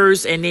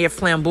givers and they're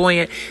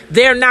flamboyant,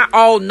 they're not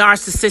all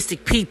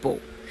narcissistic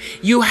people.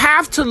 You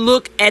have to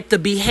look at the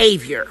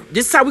behavior.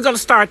 This is how we're going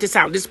to start this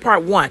out. This is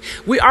part 1.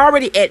 We're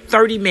already at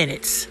 30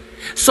 minutes.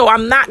 So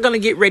I'm not going to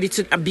get ready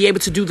to be able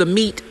to do the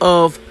meat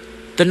of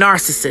the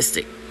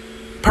narcissistic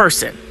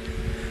person,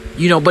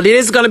 but it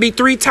is going to be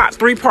three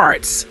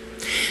parts.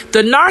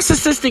 The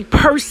narcissistic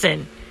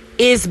person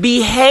is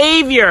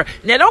behavior.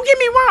 Now, don't get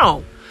me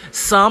wrong.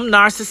 Some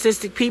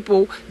narcissistic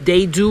people,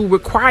 they do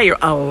require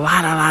a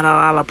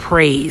lot of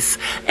praise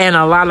and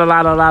a lot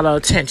of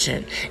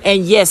attention.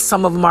 And yes,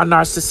 some of them are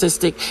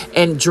narcissistic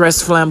and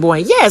dress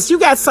flamboyant. Yes, you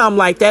got some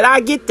like that. I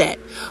get that.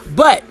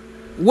 But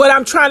what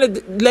I'm trying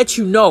to let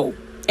you know,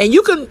 and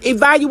you can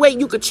evaluate,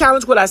 you can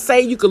challenge what I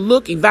say, you can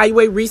look,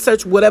 evaluate,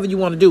 research, whatever you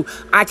want to do.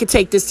 I can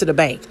take this to the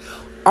bank.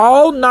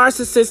 All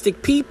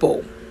narcissistic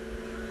people,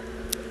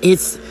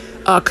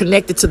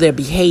 connected to their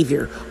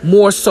behavior,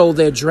 more so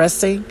their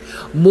dressing,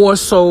 more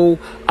so,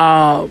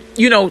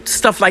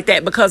 stuff like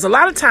that. Because a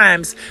lot of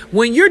times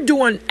when you're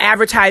doing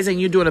advertising,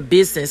 you're doing a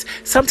business,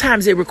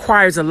 sometimes it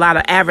requires a lot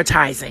of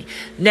advertising.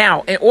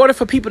 Now, in order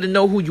for people to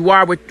know who you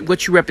are,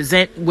 what you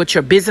represent, what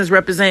your business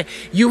represent,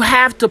 you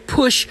have to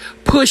push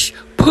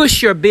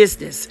your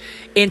business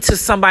into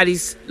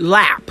somebody's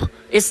lap.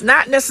 It's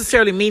not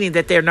necessarily meaning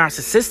that they're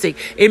narcissistic.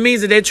 It means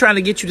that they're trying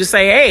to get you to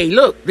say, hey,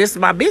 look, this is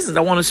my business.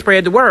 I want to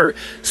spread the word.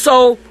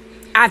 So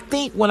I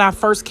think when I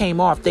first came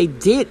off, the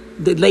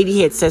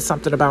lady had said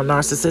something about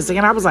narcissistic.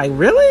 And I was like,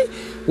 really?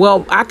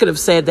 Well, I could have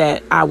said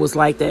that I was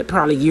like that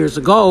probably years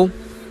ago.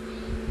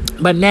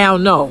 But now,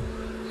 no,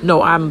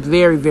 I'm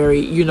very,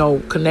 very,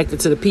 connected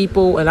to the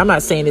people. And I'm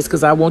not saying this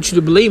because I want you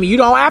to believe me. You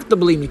don't have to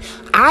believe me.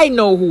 I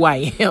know who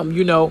I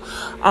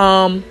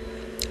am,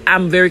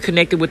 I'm very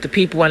connected with the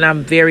people, and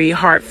I'm very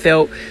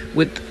heartfelt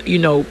with,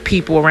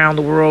 people around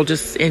the world,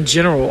 just in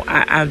general.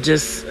 I'm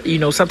just,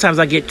 sometimes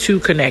I get too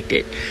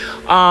connected.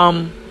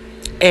 And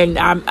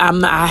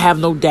I have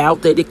no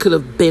doubt that it could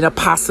have been a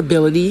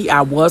possibility.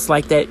 I was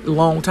like that a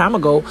long time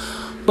ago.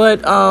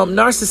 But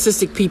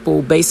narcissistic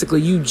people,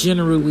 basically, you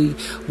generally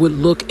would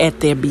look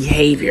at their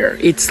behavior.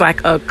 It's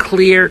like a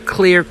clear,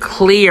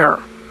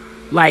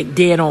 like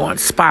dead on,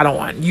 spot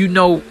on.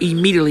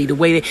 Immediately the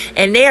way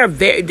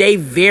they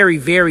very,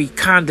 very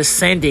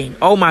condescending.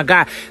 Oh my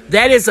God.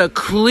 That is a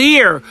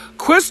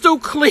crystal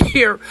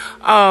clear.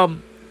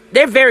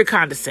 They're very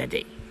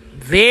condescending.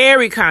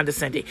 Very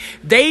condescending.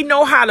 They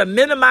know how to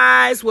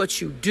minimize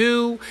what you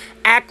do,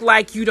 act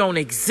like you don't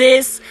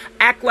exist,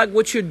 act like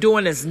what you're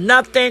doing is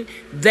nothing.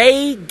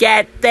 They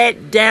got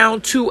that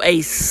down to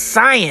a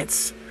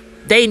science.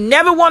 They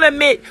never want to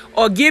admit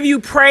or give you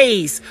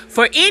praise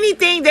for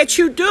anything that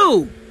you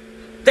do.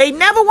 They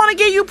never want to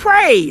give you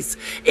praise.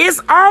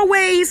 It's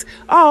always,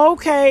 oh,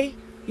 okay.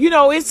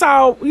 It's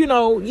all,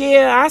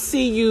 yeah, I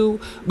see you.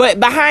 But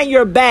behind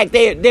your back,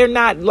 they're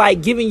not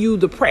like giving you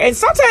the praise. And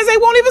sometimes they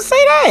won't even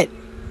say that.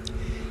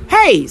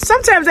 Hey,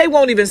 sometimes they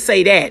won't even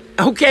say that.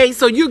 Okay,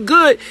 so you're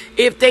good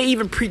if they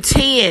even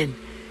pretend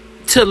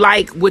to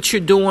like what you're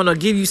doing or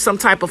give you some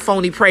type of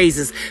phony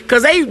praises.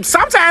 Because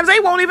sometimes they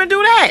won't even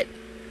do that.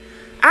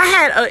 I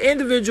had an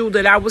individual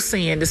that I was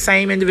seeing, the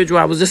same individual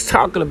I was just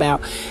talking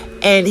about,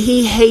 and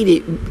he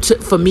hated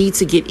for me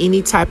to get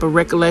any type of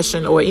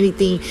recollection or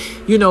anything,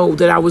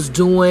 that I was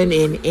doing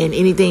and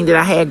anything that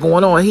I had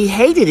going on. He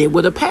hated it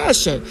with a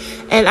passion.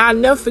 And I'll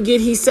never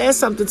forget, he said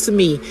something to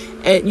me,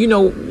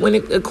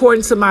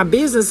 according to my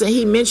business, and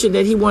he mentioned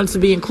that he wanted to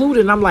be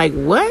included. And I'm like,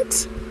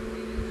 what?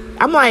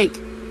 I'm like,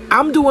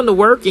 I'm doing the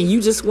work and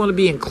you just want to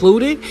be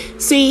included.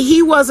 See,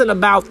 he wasn't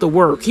about the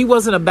work. He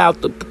wasn't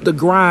about the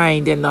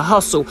grind and the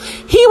hustle.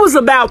 He was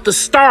about the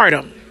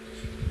stardom.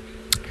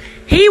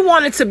 He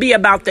wanted to be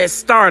about that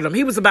stardom.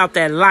 He was about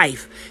that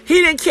life.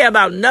 He didn't care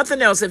about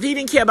nothing else. If he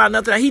didn't care about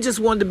nothing else, he just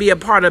wanted to be a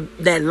part of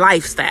that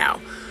lifestyle.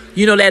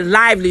 That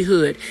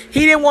livelihood.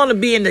 He didn't want to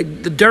be in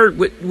the dirt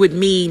with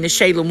me,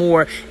 Nashayla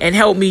Moore, and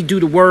help me do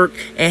the work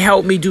and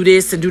help me do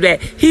this and do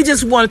that. He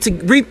just wanted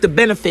to reap the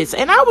benefits.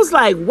 And I was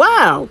like,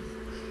 wow.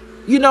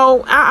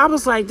 I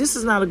was like, this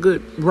is not a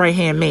good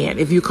right-hand man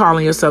if you're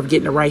calling yourself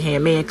getting a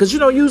right-hand man. Because,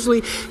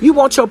 usually you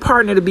want your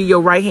partner to be your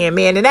right-hand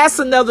man. And that's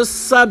another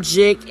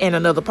subject and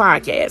another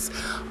podcast.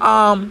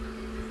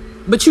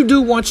 But you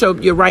do want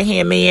your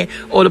right-hand man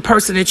or the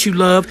person that you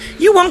love.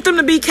 You want them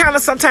to be kind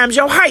of sometimes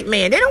your hype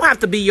man. They don't have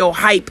to be your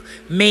hype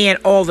man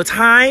all the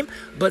time.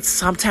 But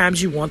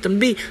sometimes you want them to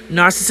be.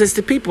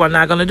 Narcissistic people are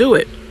not going to do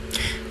it.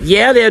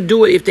 Yeah, they'll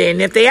do it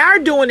if they are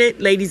doing it,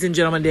 ladies and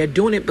gentlemen, they're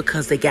doing it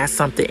because they got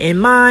something in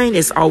mind.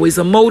 It's always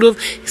a motive.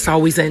 It's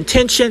always an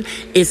intention.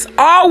 It's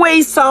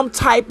always some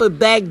type of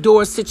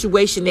backdoor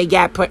situation they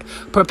got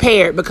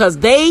prepared because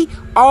they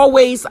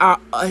always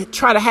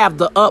try to have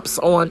the ups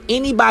on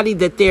anybody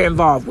that they're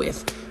involved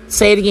with.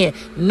 Say it again.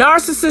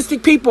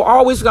 Narcissistic people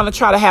always going to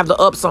try to have the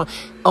ups on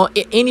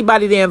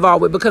anybody they're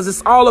involved with because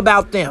it's all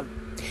about them.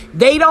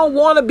 They don't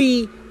want to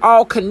be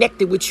all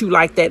connected with you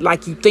like that,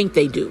 like you think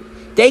they do.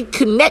 They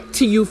connect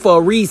to you for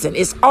a reason.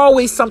 It's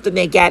always something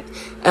they got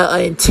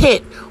an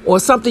intent or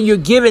something you're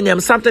giving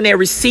them, something they're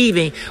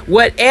receiving,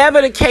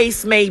 whatever the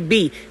case may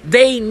be.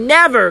 They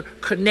never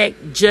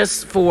connect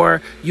just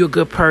for you're a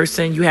good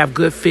person, you have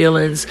good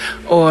feelings,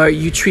 or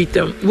you treat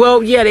them.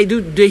 Well, yeah, they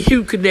do. They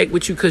do connect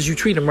with you because you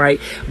treat them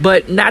right,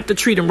 but not to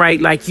treat them right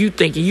like you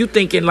thinking. You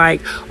thinking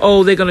like,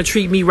 oh, they're going to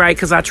treat me right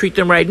because I treat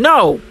them right.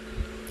 No.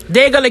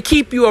 They're going to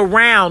keep you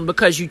around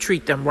because you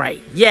treat them right.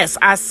 Yes,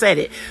 I said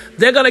it.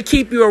 They're going to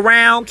keep you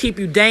around, keep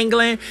you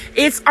dangling.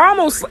 It's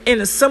almost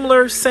in a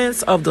similar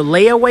sense of the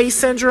layaway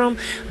syndrome,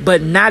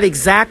 but not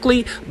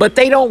exactly. But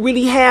they don't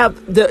really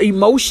have the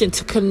emotion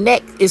to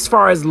connect as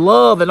far as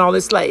love and all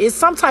this. Like, it's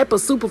some type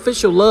of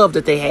superficial love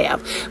that they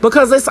have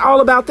because it's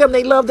all about them.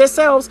 They love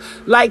themselves.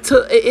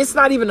 It's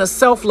not even a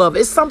self-love.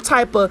 It's some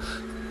type of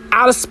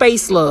outer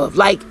space love,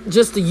 like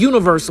just the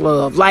universe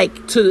love, like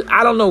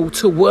I don't know,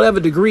 to whatever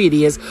degree it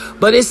is,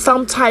 but it's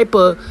some type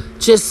of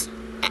just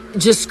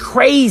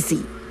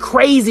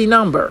crazy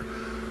number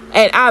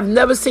And I've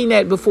never seen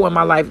that before in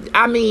my life.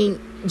 I mean,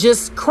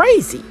 just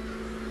crazy.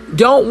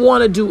 Don't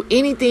want to do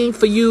anything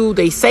for you.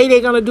 They say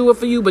they're going to do it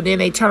for you, but then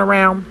they turn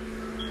around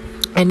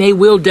and they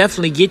will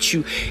definitely get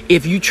you.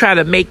 If you try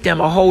to make them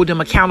or hold them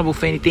accountable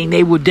for anything,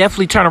 they will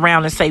definitely turn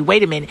around and say,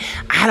 wait a minute,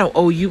 I don't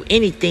owe you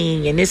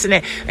anything and this and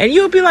that. And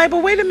you'll be like,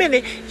 but wait a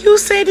minute, you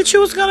said that you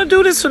was going to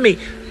do this for me.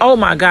 Oh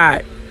my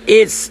God.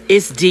 It's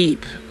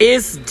deep.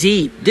 It's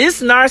deep.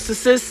 This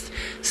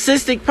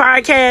narcissistic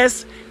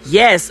podcast,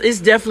 yes, it's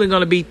definitely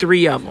going to be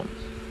 3 of them.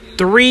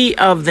 3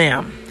 of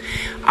them.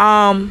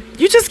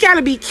 You just got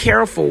to be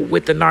careful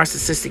with the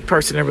narcissistic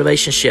person in a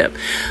relationship.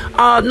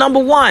 Number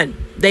 1,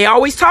 they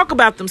always talk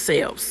about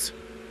themselves.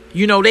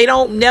 You know, they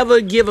don't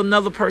never give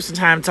another person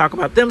time to talk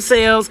about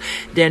themselves.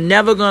 They're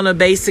never going to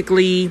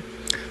basically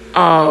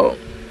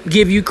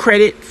give you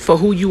credit for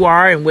who you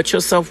are and what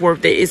your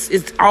self-worth is.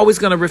 It's always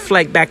going to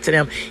reflect back to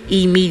them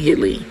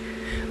immediately.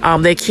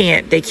 They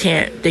can't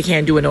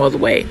do it no other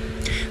way.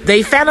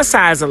 They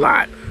fantasize a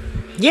lot.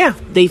 Yeah,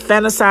 they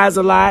fantasize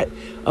a lot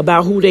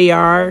about who they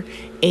are.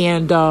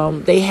 And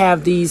they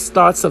have these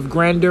thoughts of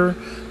grandeur,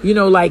 you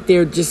know, like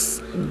they're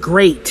just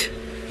great.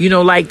 You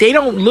know, like they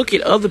don't look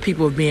at other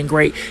people as being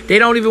great. They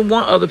don't even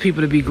want other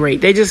people to be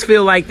great. They just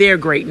feel like they're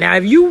great. Now,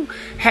 if you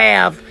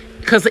have,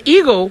 because the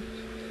eagle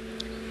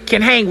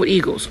can hang with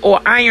eagles,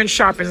 or iron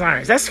sharpens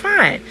irons. That's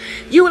fine.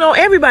 You know,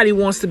 everybody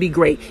wants to be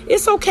great.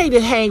 It's okay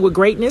to hang with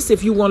greatness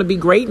if you want to be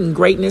great and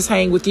greatness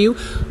hang with you.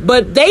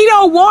 But they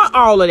don't want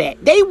all of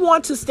that. They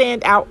want to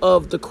stand out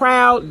of the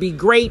crowd, be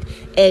great,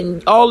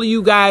 and all of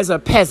you guys are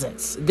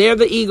peasants. They're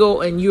the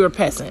eagle and you're a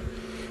peasant.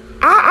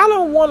 I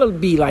don't want to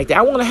be like that.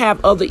 I want to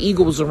have other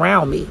eagles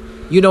around me.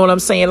 You know what I'm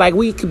saying? Like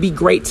we could be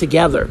great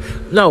together.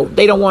 No,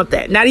 they don't want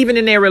that. Not even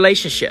in their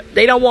relationship.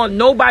 They don't want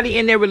nobody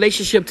in their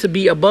relationship to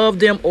be above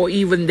them or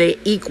even their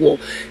equal.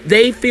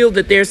 They feel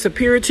that they're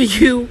superior to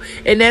you,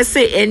 and that's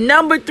it. And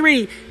number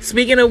 3,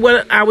 speaking of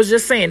what I was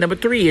just saying, number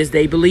 3 is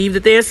they believe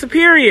that they're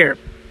superior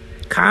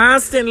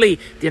constantly.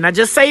 Didn't I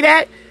just say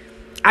that?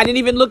 I didn't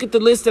even look at the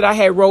list that I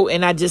had wrote,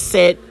 and I just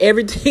said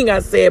everything I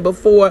said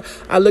before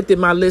I looked at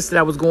my list that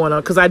I was going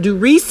on, because I do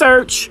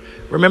research.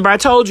 Remember, I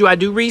told you I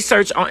do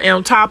research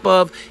on top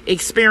of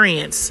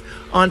experience,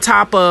 on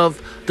top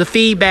of the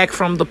feedback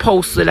from the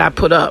posts that I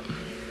put up.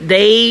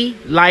 They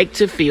like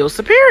to feel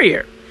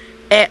superior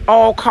at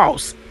all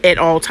costs, at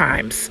all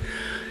times.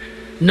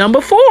 Number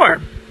 4,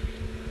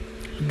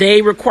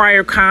 they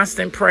require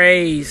constant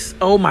praise.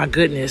 Oh, my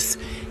goodness.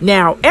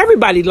 Now,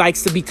 everybody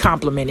likes to be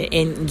complimented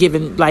and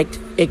given, like,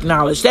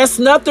 acknowledged. There's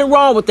nothing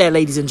wrong with that,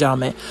 ladies and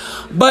gentlemen.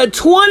 But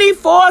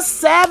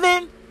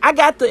 24/7, I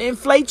got to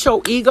inflate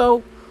your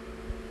ego.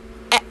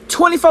 At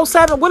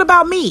 24/7, what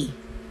about me?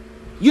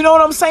 You know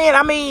what I'm saying?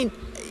 I mean,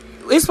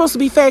 it's supposed to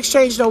be fair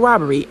exchange, no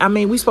robbery. I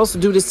mean, we're supposed to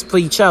do this for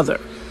each other.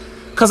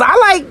 Because I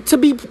like to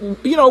be,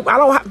 you know, I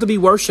don't have to be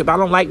worshiped. I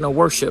don't like no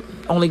worship.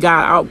 Only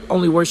God, I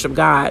only worship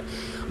God.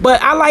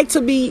 But I like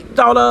to be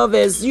thought of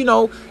as, you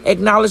know,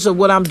 acknowledged of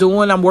what I'm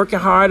doing. I'm working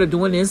hard or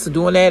doing this or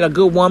doing that. A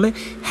good woman.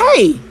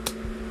 Hey,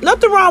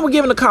 nothing wrong with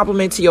giving a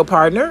compliment to your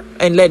partner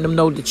and letting them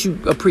know that you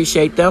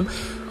appreciate them.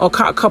 Or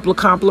a couple of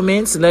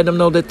compliments and let them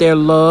know that they're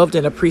loved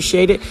and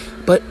appreciated.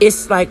 But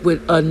it's like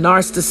with a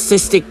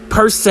narcissistic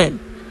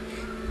person.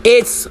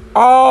 It's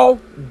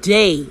all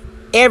day,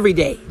 every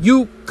day.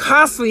 You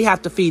constantly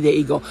have to feed their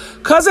ego.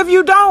 Because if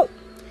you don't,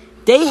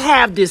 they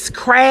have this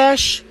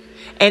crash.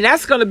 And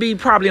that's going to be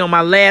probably on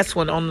my last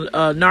one on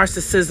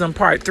Narcissism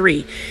Part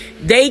 3.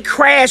 They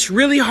crash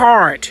really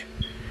hard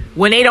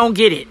when they don't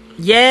get it.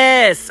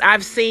 Yes,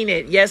 I've seen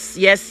it.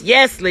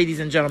 Yes, ladies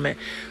and gentlemen.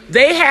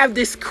 They have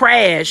this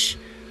crash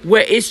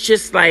where it's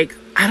just like,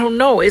 I don't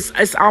know.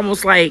 It's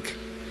almost like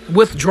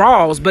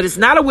withdrawals, but it's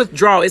not a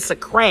withdrawal. It's a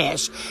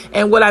crash.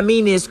 And what I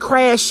mean is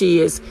crash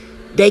is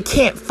they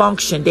can't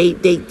function. They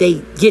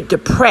get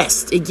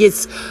depressed. It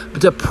gets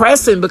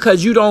depressing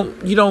because you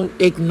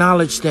don't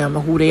acknowledge them or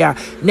who they are.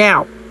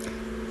 Now,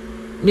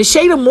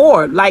 Nishada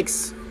Moore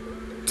likes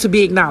to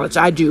be acknowledged.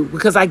 I do,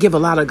 because I give a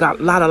lot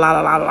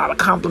of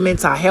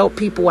compliments. I help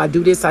people. I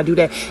do this. I do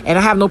that, and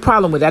I have no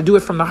problem with it. I do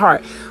it from the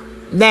heart.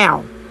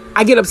 Now,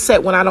 I get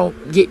upset when I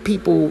don't get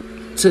people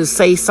to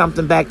say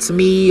something back to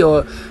me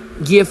or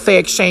give fair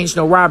exchange,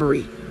 no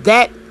robbery.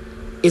 That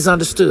is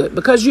understood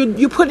because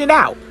you putting it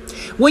out.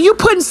 When you're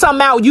putting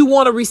something out, you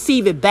want to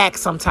receive it back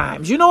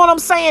sometimes. You know what I'm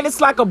saying?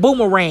 It's like a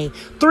boomerang,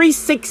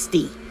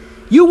 360.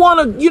 You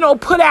want to,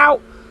 put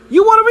out,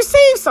 you want to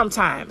receive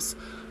sometimes.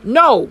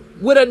 No,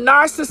 with a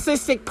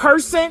narcissistic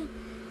person,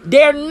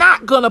 they're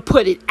not going to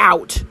put it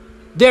out.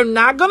 They're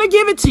not going to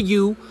give it to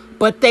you,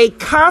 but they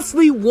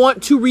constantly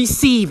want to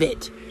receive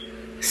it.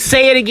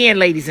 Say it again,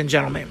 ladies and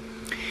gentlemen.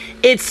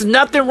 It's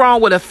nothing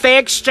wrong with a fair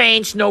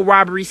exchange, no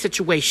robbery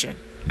situation.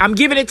 I'm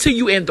giving it to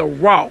you in the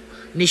raw.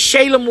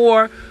 Nishayla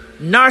Moore,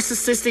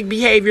 narcissistic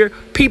behavior,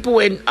 people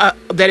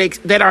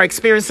that are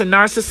experiencing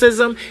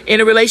narcissism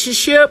in a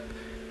relationship,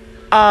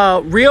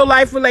 real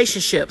life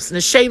relationships,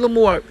 Nishayla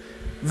Moore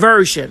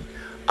version.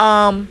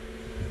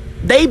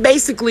 They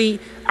basically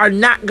are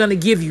not going to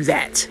give you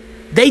that.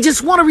 They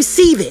just want to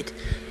receive it.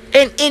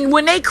 And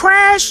when they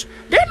crash,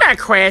 they're not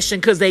crashing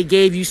because they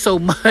gave you so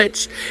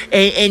much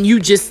and you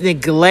just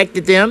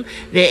neglected them.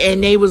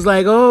 And they was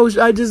like, oh,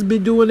 I just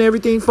been doing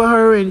everything for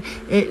her. And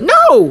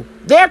no,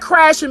 they're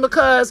crashing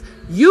because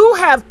you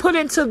have put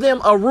into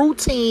them a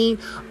routine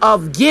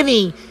of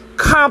giving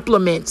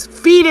compliments,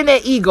 feeding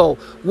their ego,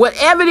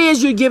 whatever it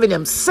is you're giving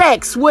them,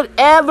 sex,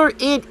 whatever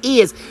it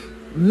is,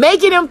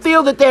 making them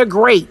feel that they're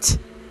great.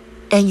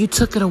 And you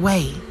took it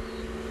away.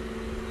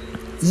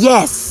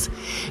 Yes,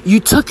 you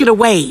took it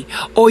away,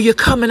 or you're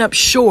coming up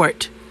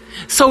short.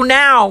 So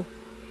now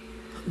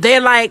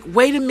they're like,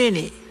 wait a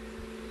minute.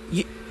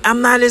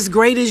 I'm not as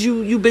great as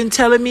you've been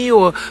telling me,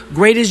 or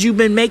great as you've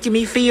been making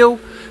me feel.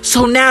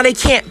 So now they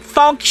can't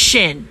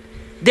function.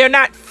 They're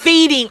not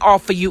feeding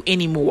off of you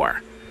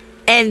anymore.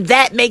 And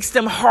that makes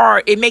them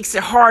hard. It makes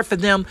it hard for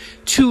them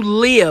to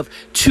live,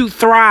 to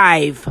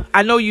thrive.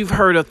 I know you've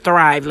heard of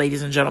thrive,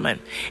 ladies and gentlemen.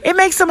 It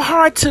makes them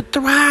hard to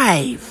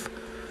thrive.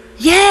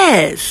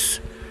 Yes.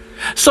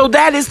 So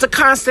that is the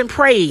constant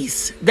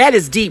praise. That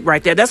is deep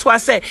right there. That's why I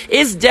said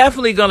it's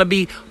definitely going to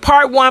be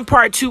part 1,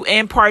 part 2,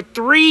 and part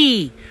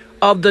 3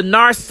 of the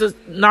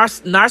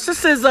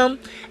narcissism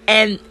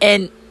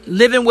and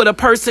living with a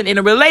person in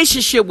a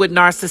relationship with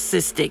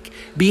narcissistic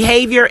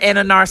behavior and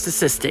a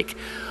narcissistic.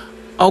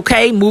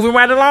 Okay, moving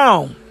right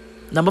along.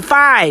 Number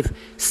 5,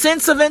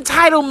 sense of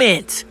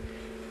entitlement.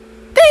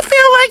 They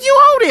feel like you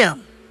owe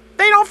them.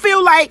 They don't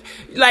feel like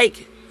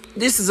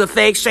this is a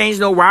fair exchange,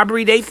 no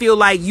robbery. They feel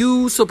like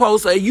you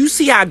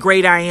see how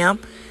great I am.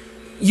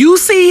 You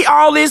see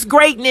all this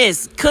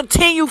greatness.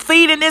 Continue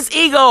feeding this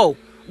ego,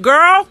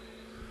 girl.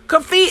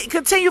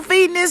 Continue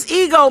feeding this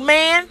ego,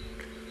 man.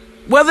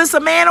 Whether it's a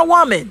man or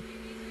woman.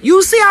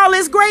 You see all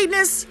this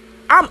greatness?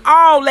 I'm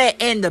all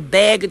that and the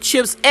bag of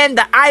chips and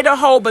the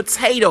Idaho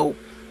potato.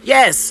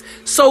 Yes.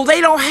 So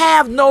they don't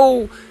have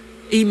no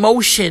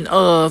emotion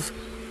of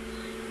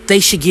they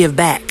should give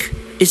back.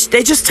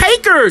 They're just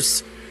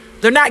takers.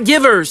 They're not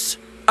givers.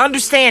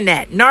 Understand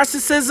that.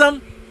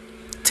 Narcissism,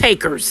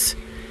 takers.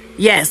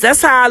 Yes,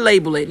 that's how I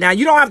label it. Now,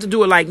 you don't have to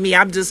do it like me.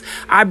 I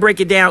break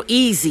it down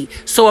easy.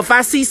 So if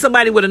I see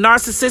somebody with a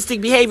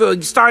narcissistic behavior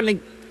or starting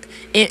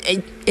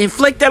to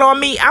inflict that on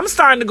me, I'm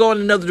starting to go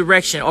in another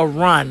direction or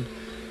run.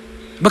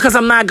 Because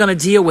I'm not going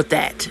to deal with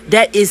that.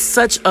 That is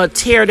such a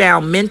tear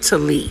down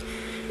mentally.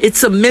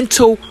 It's a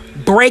mental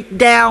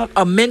breakdown,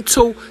 a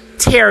mental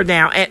tear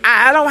down. And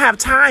I don't have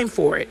time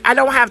for it. I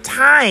don't have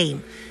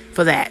time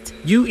for that.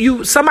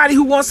 You somebody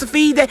who wants to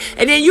feed that,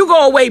 and then you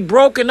go away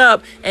broken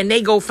up and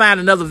they go find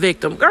another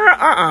victim. Girl,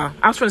 I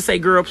was going to say,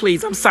 girl,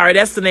 please. I'm sorry.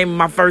 That's the name of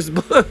my first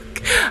book.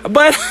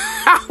 But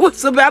I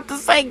was about to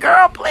say,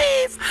 girl,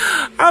 please.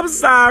 I'm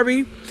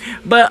sorry.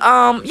 But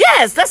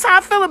yes, that's how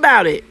I feel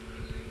about it.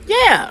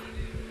 Yeah.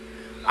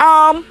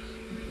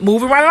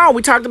 Moving right along,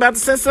 we talked about the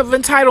sense of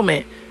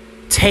entitlement.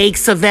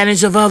 Takes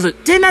advantage of others.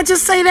 Didn't I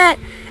just say that?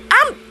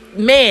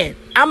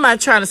 I'm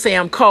not trying to say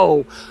I'm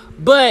cold,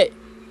 but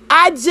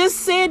I just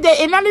said that,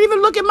 and I didn't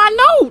even look at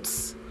my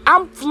notes.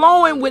 I'm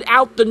flowing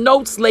without the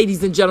notes,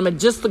 ladies and gentlemen,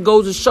 just to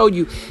go to show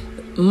you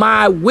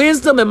my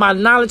wisdom and my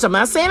knowledge. I'm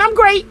not saying I'm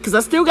great, because I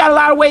still got a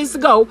lot of ways to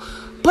go,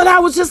 but I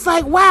was just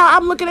like, wow,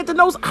 I'm looking at the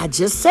notes. I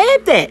just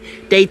said that.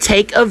 They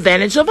take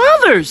advantage of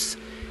others.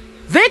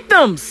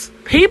 Victims.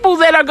 People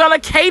that are going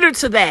to cater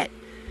to that.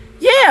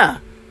 Yeah.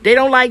 They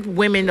don't like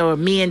women or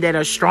men that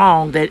are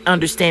strong, that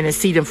understand and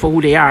see them for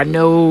who they are.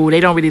 No,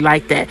 they don't really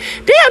like that.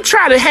 They'll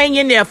try to hang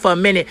in there for a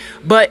minute,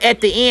 but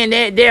at the end,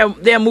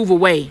 they'll move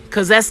away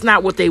because that's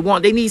not what they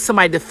want. They need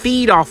somebody to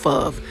feed off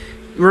of.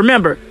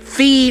 Remember,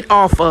 feed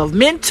off of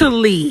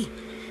mentally.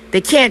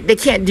 They can't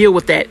deal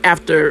with that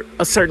after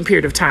a certain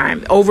period of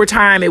time. Over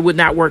time, it would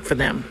not work for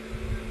them.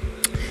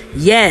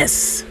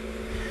 Yes.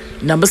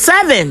 Number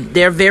 7,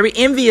 they're very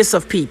envious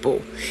of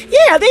people.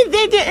 Yeah,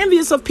 they're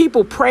envious of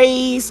people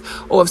praise,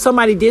 or if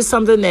somebody did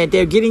something that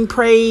they're getting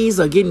praise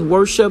or getting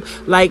worship,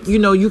 like,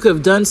 you could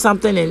have done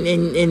something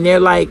and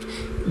they're like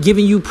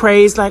giving you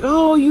praise, like,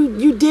 oh,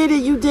 you did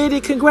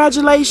it,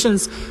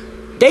 congratulations.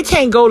 They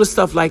can't go to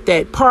stuff like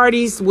that.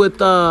 Parties with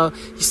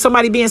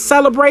somebody being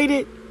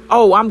celebrated.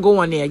 Oh, I'm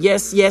going there.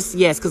 Yes,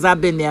 because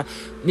I've been there.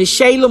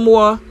 Nisha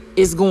Lamore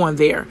is going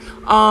there.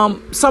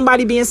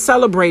 Somebody being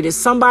celebrated,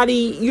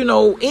 somebody,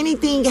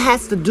 anything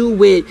has to do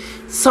with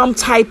some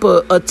type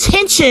of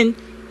attention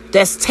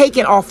that's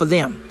taken off of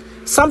them,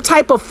 some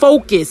type of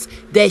focus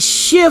that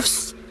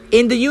shifts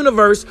in the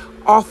universe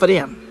off of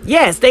them.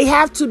 Yes, they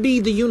have to be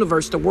the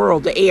universe, the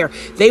world, the air.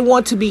 They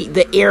want to be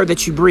the air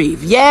that you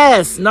breathe.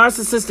 Yes,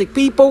 narcissistic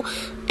people,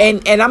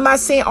 and I'm not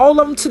saying all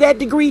of them to that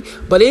degree,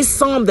 but it's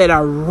some that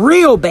are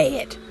real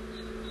bad.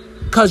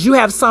 Because you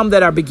have some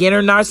that are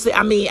beginner narcissists.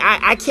 I mean,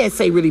 I can't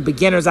say really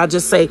beginners. I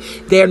just say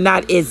they're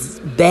not as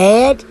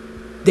bad.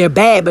 They're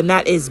bad, but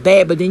not as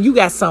bad. But then you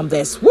got some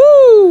that's,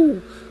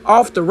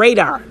 off the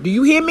radar. Do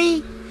you hear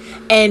me?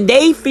 And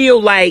they feel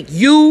like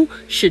you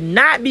should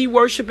not be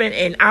worshiping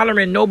and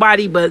honoring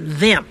nobody but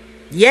them.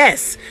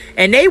 Yes.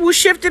 And they will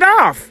shift it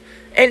off.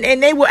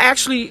 And they will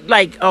actually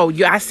like, oh,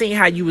 yeah, I seen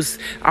how you was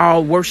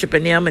all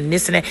worshiping them and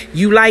this and that.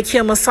 You like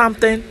him or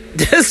something?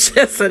 That's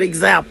just an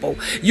example.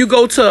 You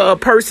go to a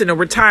person, a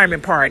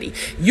retirement party.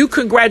 You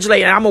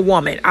congratulate, and I'm a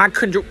woman. I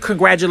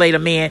congratulate a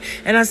man,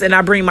 and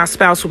I bring my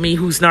spouse with me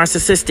who's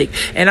narcissistic.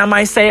 And I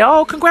might say,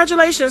 oh,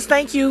 congratulations,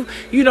 thank you,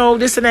 you know,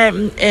 this and that,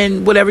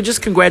 and whatever,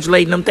 just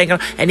congratulating them, thinking,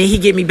 and then he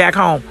get me back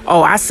home.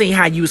 Oh, I seen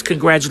how you was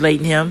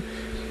congratulating him.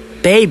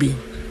 Baby,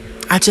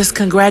 I just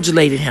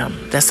congratulated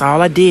him. That's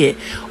all I did.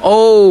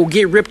 Oh,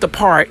 get ripped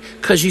apart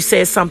because you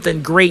said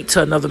something great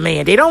to another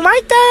man. They don't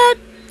like that.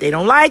 They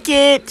don't like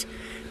it.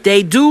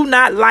 They do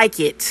not like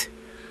it.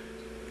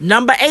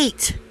 Number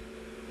 8.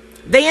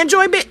 They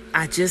enjoy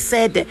I just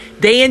said that.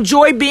 They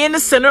enjoy being the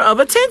center of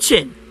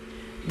attention.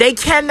 They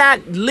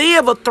cannot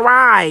live or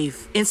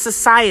thrive in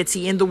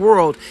society, in the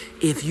world,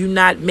 if you're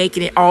not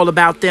making it all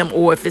about them,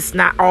 or if it's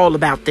not all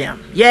about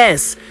them.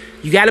 Yes,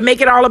 you got to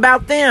make it all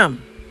about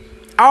them.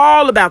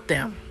 All about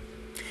them.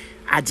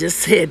 I just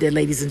said that,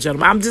 ladies and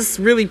gentlemen. I'm just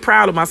really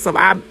proud of myself.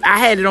 I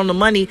had it on the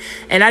money,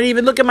 and I didn't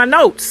even look at my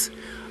notes.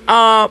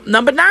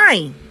 Number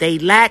 9, they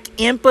lack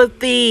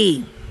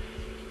empathy.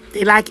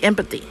 They lack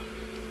empathy.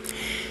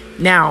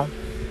 Now,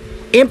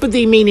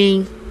 empathy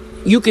meaning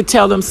you could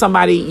tell them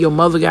somebody, your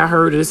mother got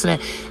hurt or this and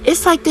that.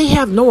 It's like they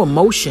have no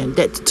emotion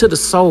that to the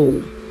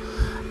soul.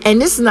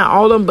 And this is not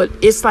all of them, but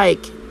it's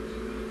like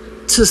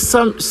to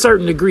some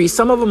certain degree.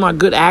 Some of them are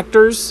good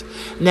actors.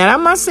 Now,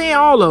 I'm not saying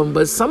all of them,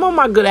 but some of them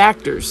are good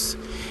actors.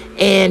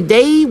 And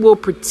they will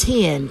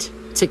pretend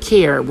to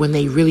care when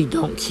they really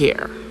don't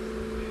care.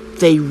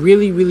 They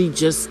really, really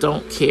just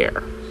don't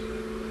care.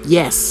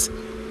 Yes,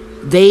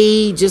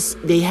 they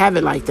have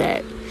it like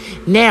that.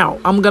 Now,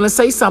 I'm going to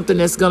say something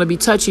that's going to be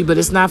touchy, but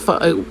it's not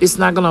going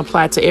to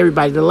apply to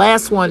everybody. The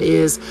last one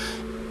is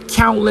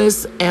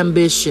countless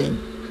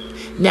ambition.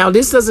 Now,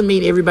 this doesn't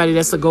mean everybody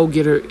that's a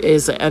go-getter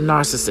is a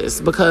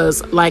narcissist,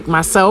 because like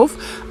myself,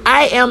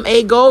 I am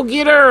a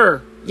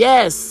go-getter.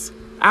 Yes,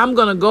 I'm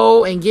going to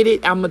go and get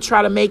it. I'm going to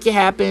try to make it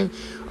happen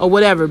or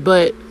whatever.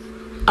 But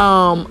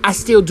I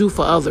still do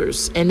for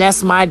others. And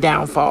that's my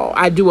downfall.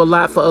 I do a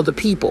lot for other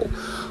people.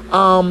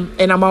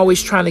 And I'm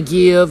always trying to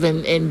give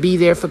and be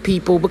there for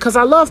people because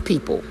I love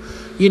people.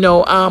 You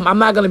know, I'm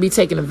not going to be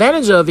taken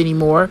advantage of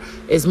anymore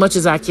as much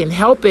as I can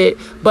help it.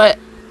 But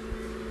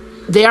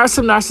there are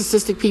some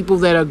narcissistic people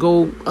that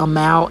go a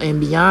mile and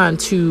beyond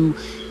to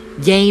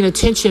gain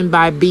attention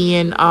by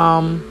being,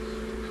 how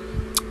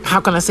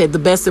can I say, the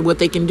best at what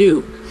they can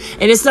do.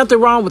 And there's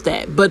nothing wrong with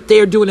that, but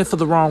they're doing it for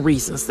the wrong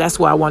reasons. That's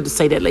why I wanted to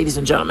say that, ladies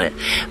and gentlemen.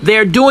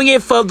 They're doing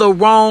it for the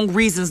wrong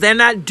reasons. They're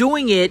not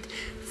doing it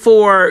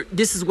for,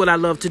 this is what I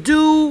love to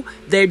do.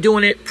 They're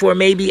doing it for,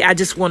 maybe I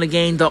just want to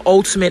gain the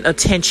ultimate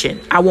attention.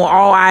 I want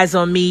all eyes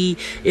on me.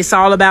 It's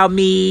all about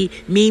me.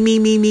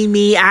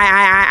 Me.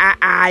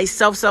 I.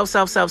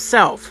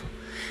 Self.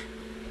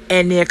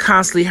 And they're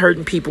constantly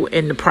hurting people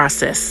in the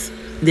process.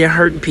 They're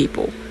hurting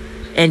people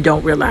and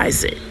don't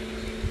realize it.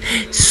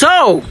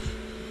 So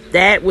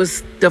that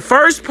was the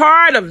first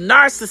part of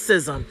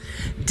narcissism.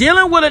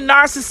 Dealing with a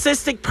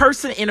narcissistic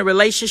person in a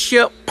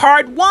relationship,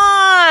 part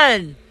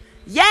 1.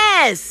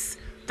 Yes.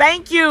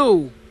 Thank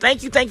you.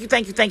 Thank you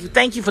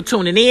for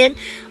tuning in.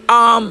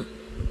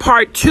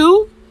 Part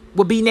 2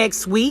 will be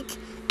next week,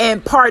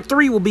 and part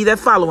 3 will be that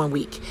following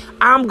week.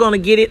 I'm going to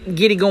get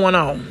it going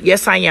on.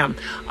 Yes, I am.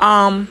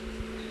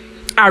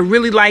 I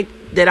really like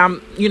that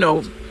I'm,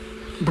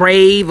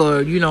 brave,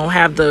 or,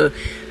 have the,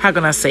 how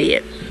can I say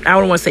it? I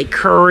don't want to say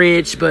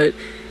courage, but,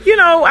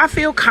 I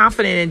feel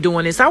confident in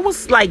doing this. I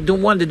was like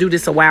wanting to do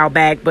this a while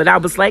back, but I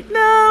was like,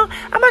 no,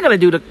 I'm not going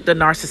to do the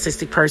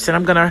narcissistic person.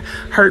 I'm going to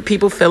hurt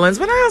people's feelings.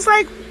 But I was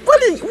like,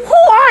 who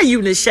are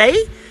you, Nishay?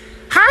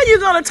 How are you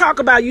going to talk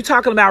about you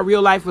talking about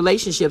real life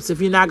relationships if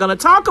you're not going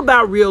to talk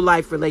about real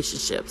life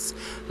relationships?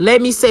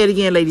 Let me say it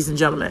again, ladies and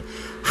gentlemen.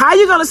 How are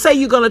you going to say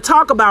you're going to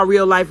talk about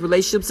real life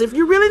relationships if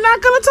you're really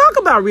not going to talk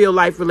about real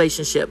life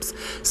relationships?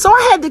 So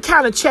I had to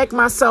kind of check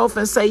myself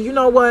and say, you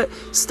know what?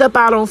 Step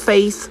out on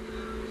faith.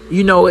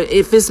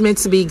 If it's meant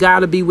to be,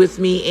 God will be with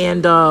me.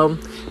 And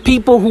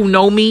people who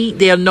know me,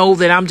 they'll know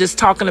that I'm just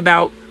talking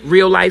about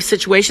real life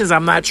situations.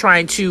 I'm not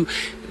trying to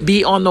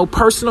be on no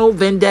personal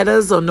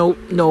vendettas or no,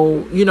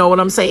 you know what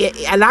I'm saying?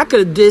 And I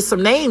could have did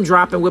some name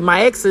dropping with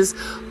my exes,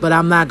 but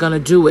I'm not going to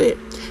do it.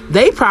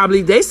 They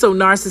so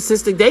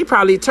narcissistic, they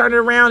probably turn it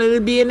around and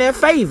it'd be in their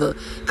favor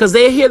because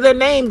they hear their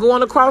name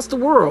going across the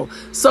world.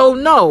 So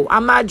no,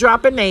 I'm not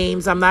dropping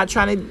names. I'm not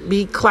trying to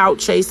be clout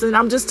chasing.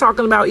 I'm just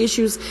talking about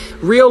issues,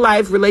 real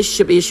life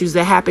relationship issues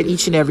that happen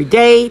each and every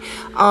day.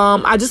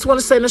 I just want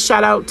to send a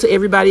shout out to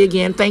everybody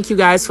again. Thank you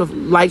guys for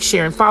like,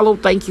 share, and follow.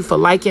 Thank you for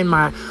liking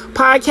my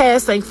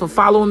podcast. Thank you for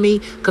following me,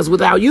 because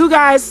without you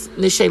guys,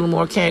 Nishay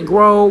Lamore can't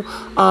grow.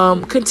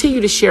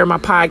 Continue to share my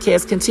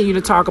podcast. Continue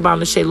to talk about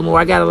Nishay Lamore.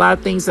 I got a lot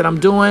of things that I'm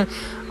doing.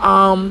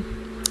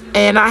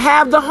 And I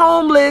have the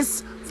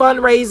homeless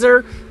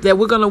fundraiser that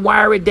we're going to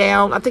wire it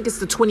down. I think it's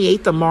the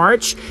 28th of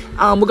March.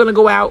 We're going to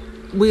go out.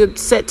 We're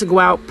set to go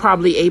out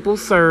probably April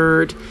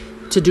 3rd.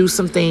 to do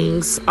some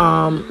things.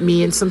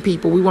 Me and some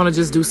people, we want to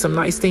just do some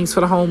nice things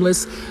for the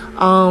homeless.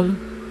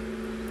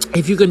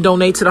 If you can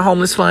donate to the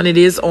Homeless Fund, it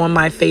is on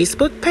my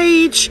Facebook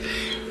page.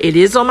 It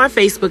is on my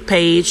Facebook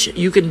page.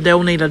 You can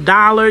donate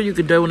 $1. You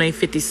can donate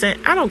 50 cents.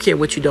 I don't care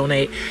what you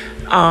donate.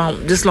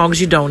 Just as long as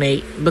you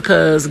donate,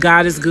 because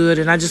God is good.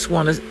 And I just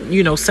want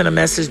to, send a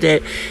message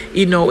that,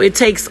 it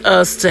takes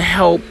us to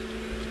help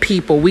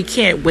people. We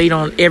can't wait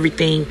on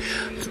everything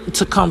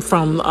to come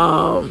from,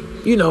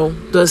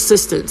 the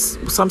assistance.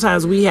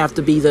 Sometimes we have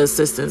to be the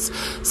assistance.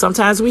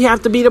 Sometimes we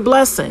have to be the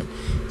blessing.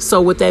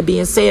 So with that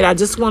being said, I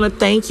just want to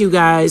thank you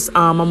guys.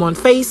 I'm on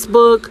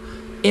Facebook,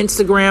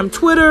 Instagram,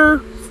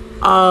 Twitter,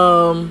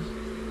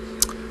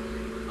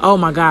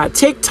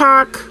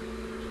 TikTok,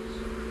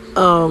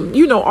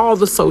 all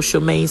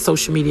the main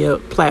social media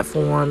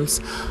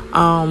platforms.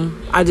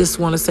 I just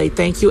want to say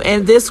thank you.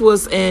 And it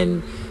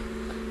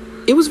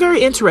was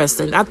very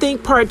interesting. I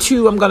think part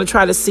 2, I'm going to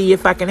try to see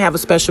if I can have a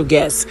special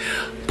guest.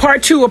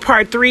 Part 2 or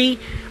part 3,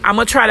 I'm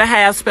going to try to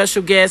have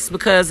special guests,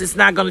 because it's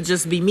not going to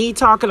just be me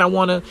talking. I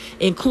want to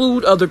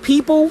include other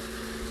people.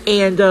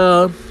 And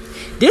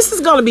this is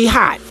going to be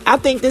hot. I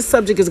think this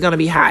subject is going to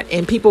be hot,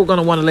 and people are going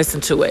to want to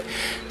listen to it.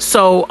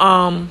 So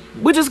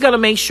we're just going to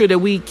make sure that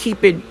we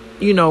keep it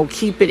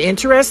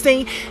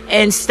interesting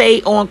and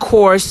stay on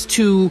course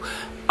to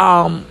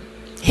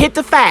hit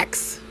the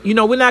facts.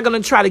 We're not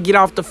going to try to get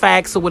off the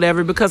facts or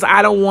whatever, because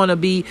I don't want to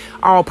be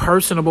all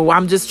personable.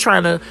 I'm just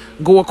trying to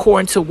go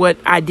according to what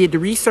I did the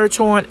research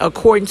on,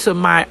 according to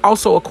my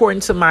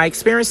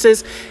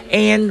experiences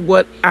and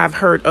what I've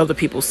heard other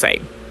people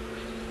say.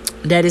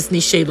 That is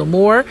Nishayla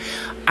Moore.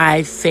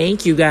 I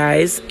thank you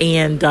guys,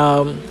 and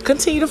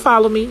continue to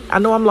follow me. I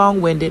know I'm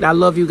long-winded. I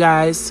love you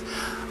guys.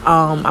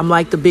 I'm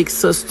like the big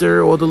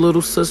sister or the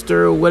little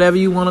sister or whatever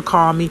you want to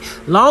call me,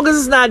 long as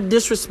it's not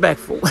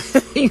disrespectful.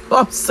 You know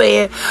what I'm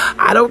saying?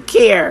 I don't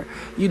care,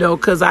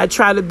 because I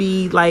try to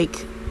be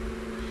like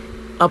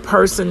a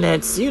person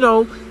that's, you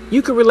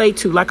can relate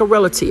to, like a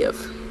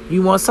relative.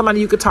 You want somebody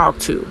you could talk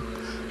to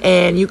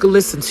and you could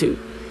listen to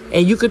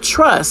and you could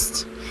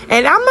trust.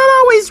 And I'm not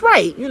always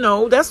right.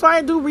 That's why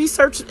I do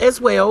research as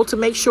well, to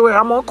make sure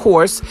I'm on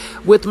course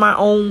with my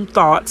own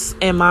thoughts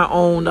and my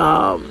own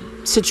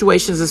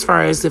situations, as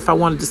far as if I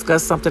want to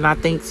discuss something, I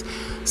think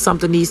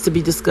something needs to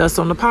be discussed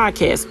on the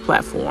podcast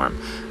platform.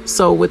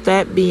 So with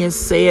that being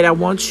said, I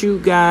want you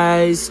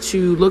guys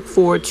to look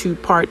forward to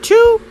part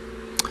 2,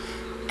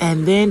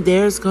 and then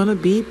there's going to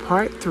be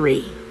part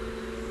 3.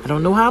 I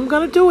don't know how I'm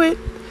going to do it,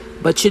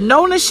 but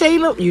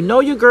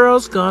Nishayla, your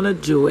girl's going to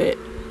do it,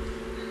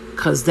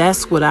 because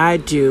that's what I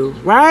do,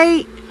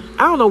 right?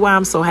 I don't know why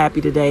I'm so happy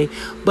today,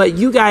 but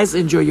you guys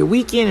enjoy your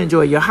weekend,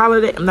 enjoy your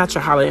holiday. Not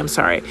your holiday, I'm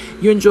sorry.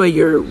 You enjoy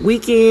your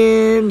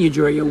weekend, you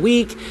enjoy your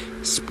week.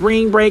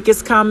 Spring break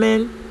is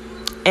coming,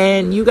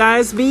 and you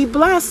guys be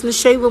blessed.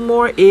 Nishayla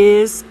Moore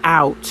is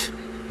out.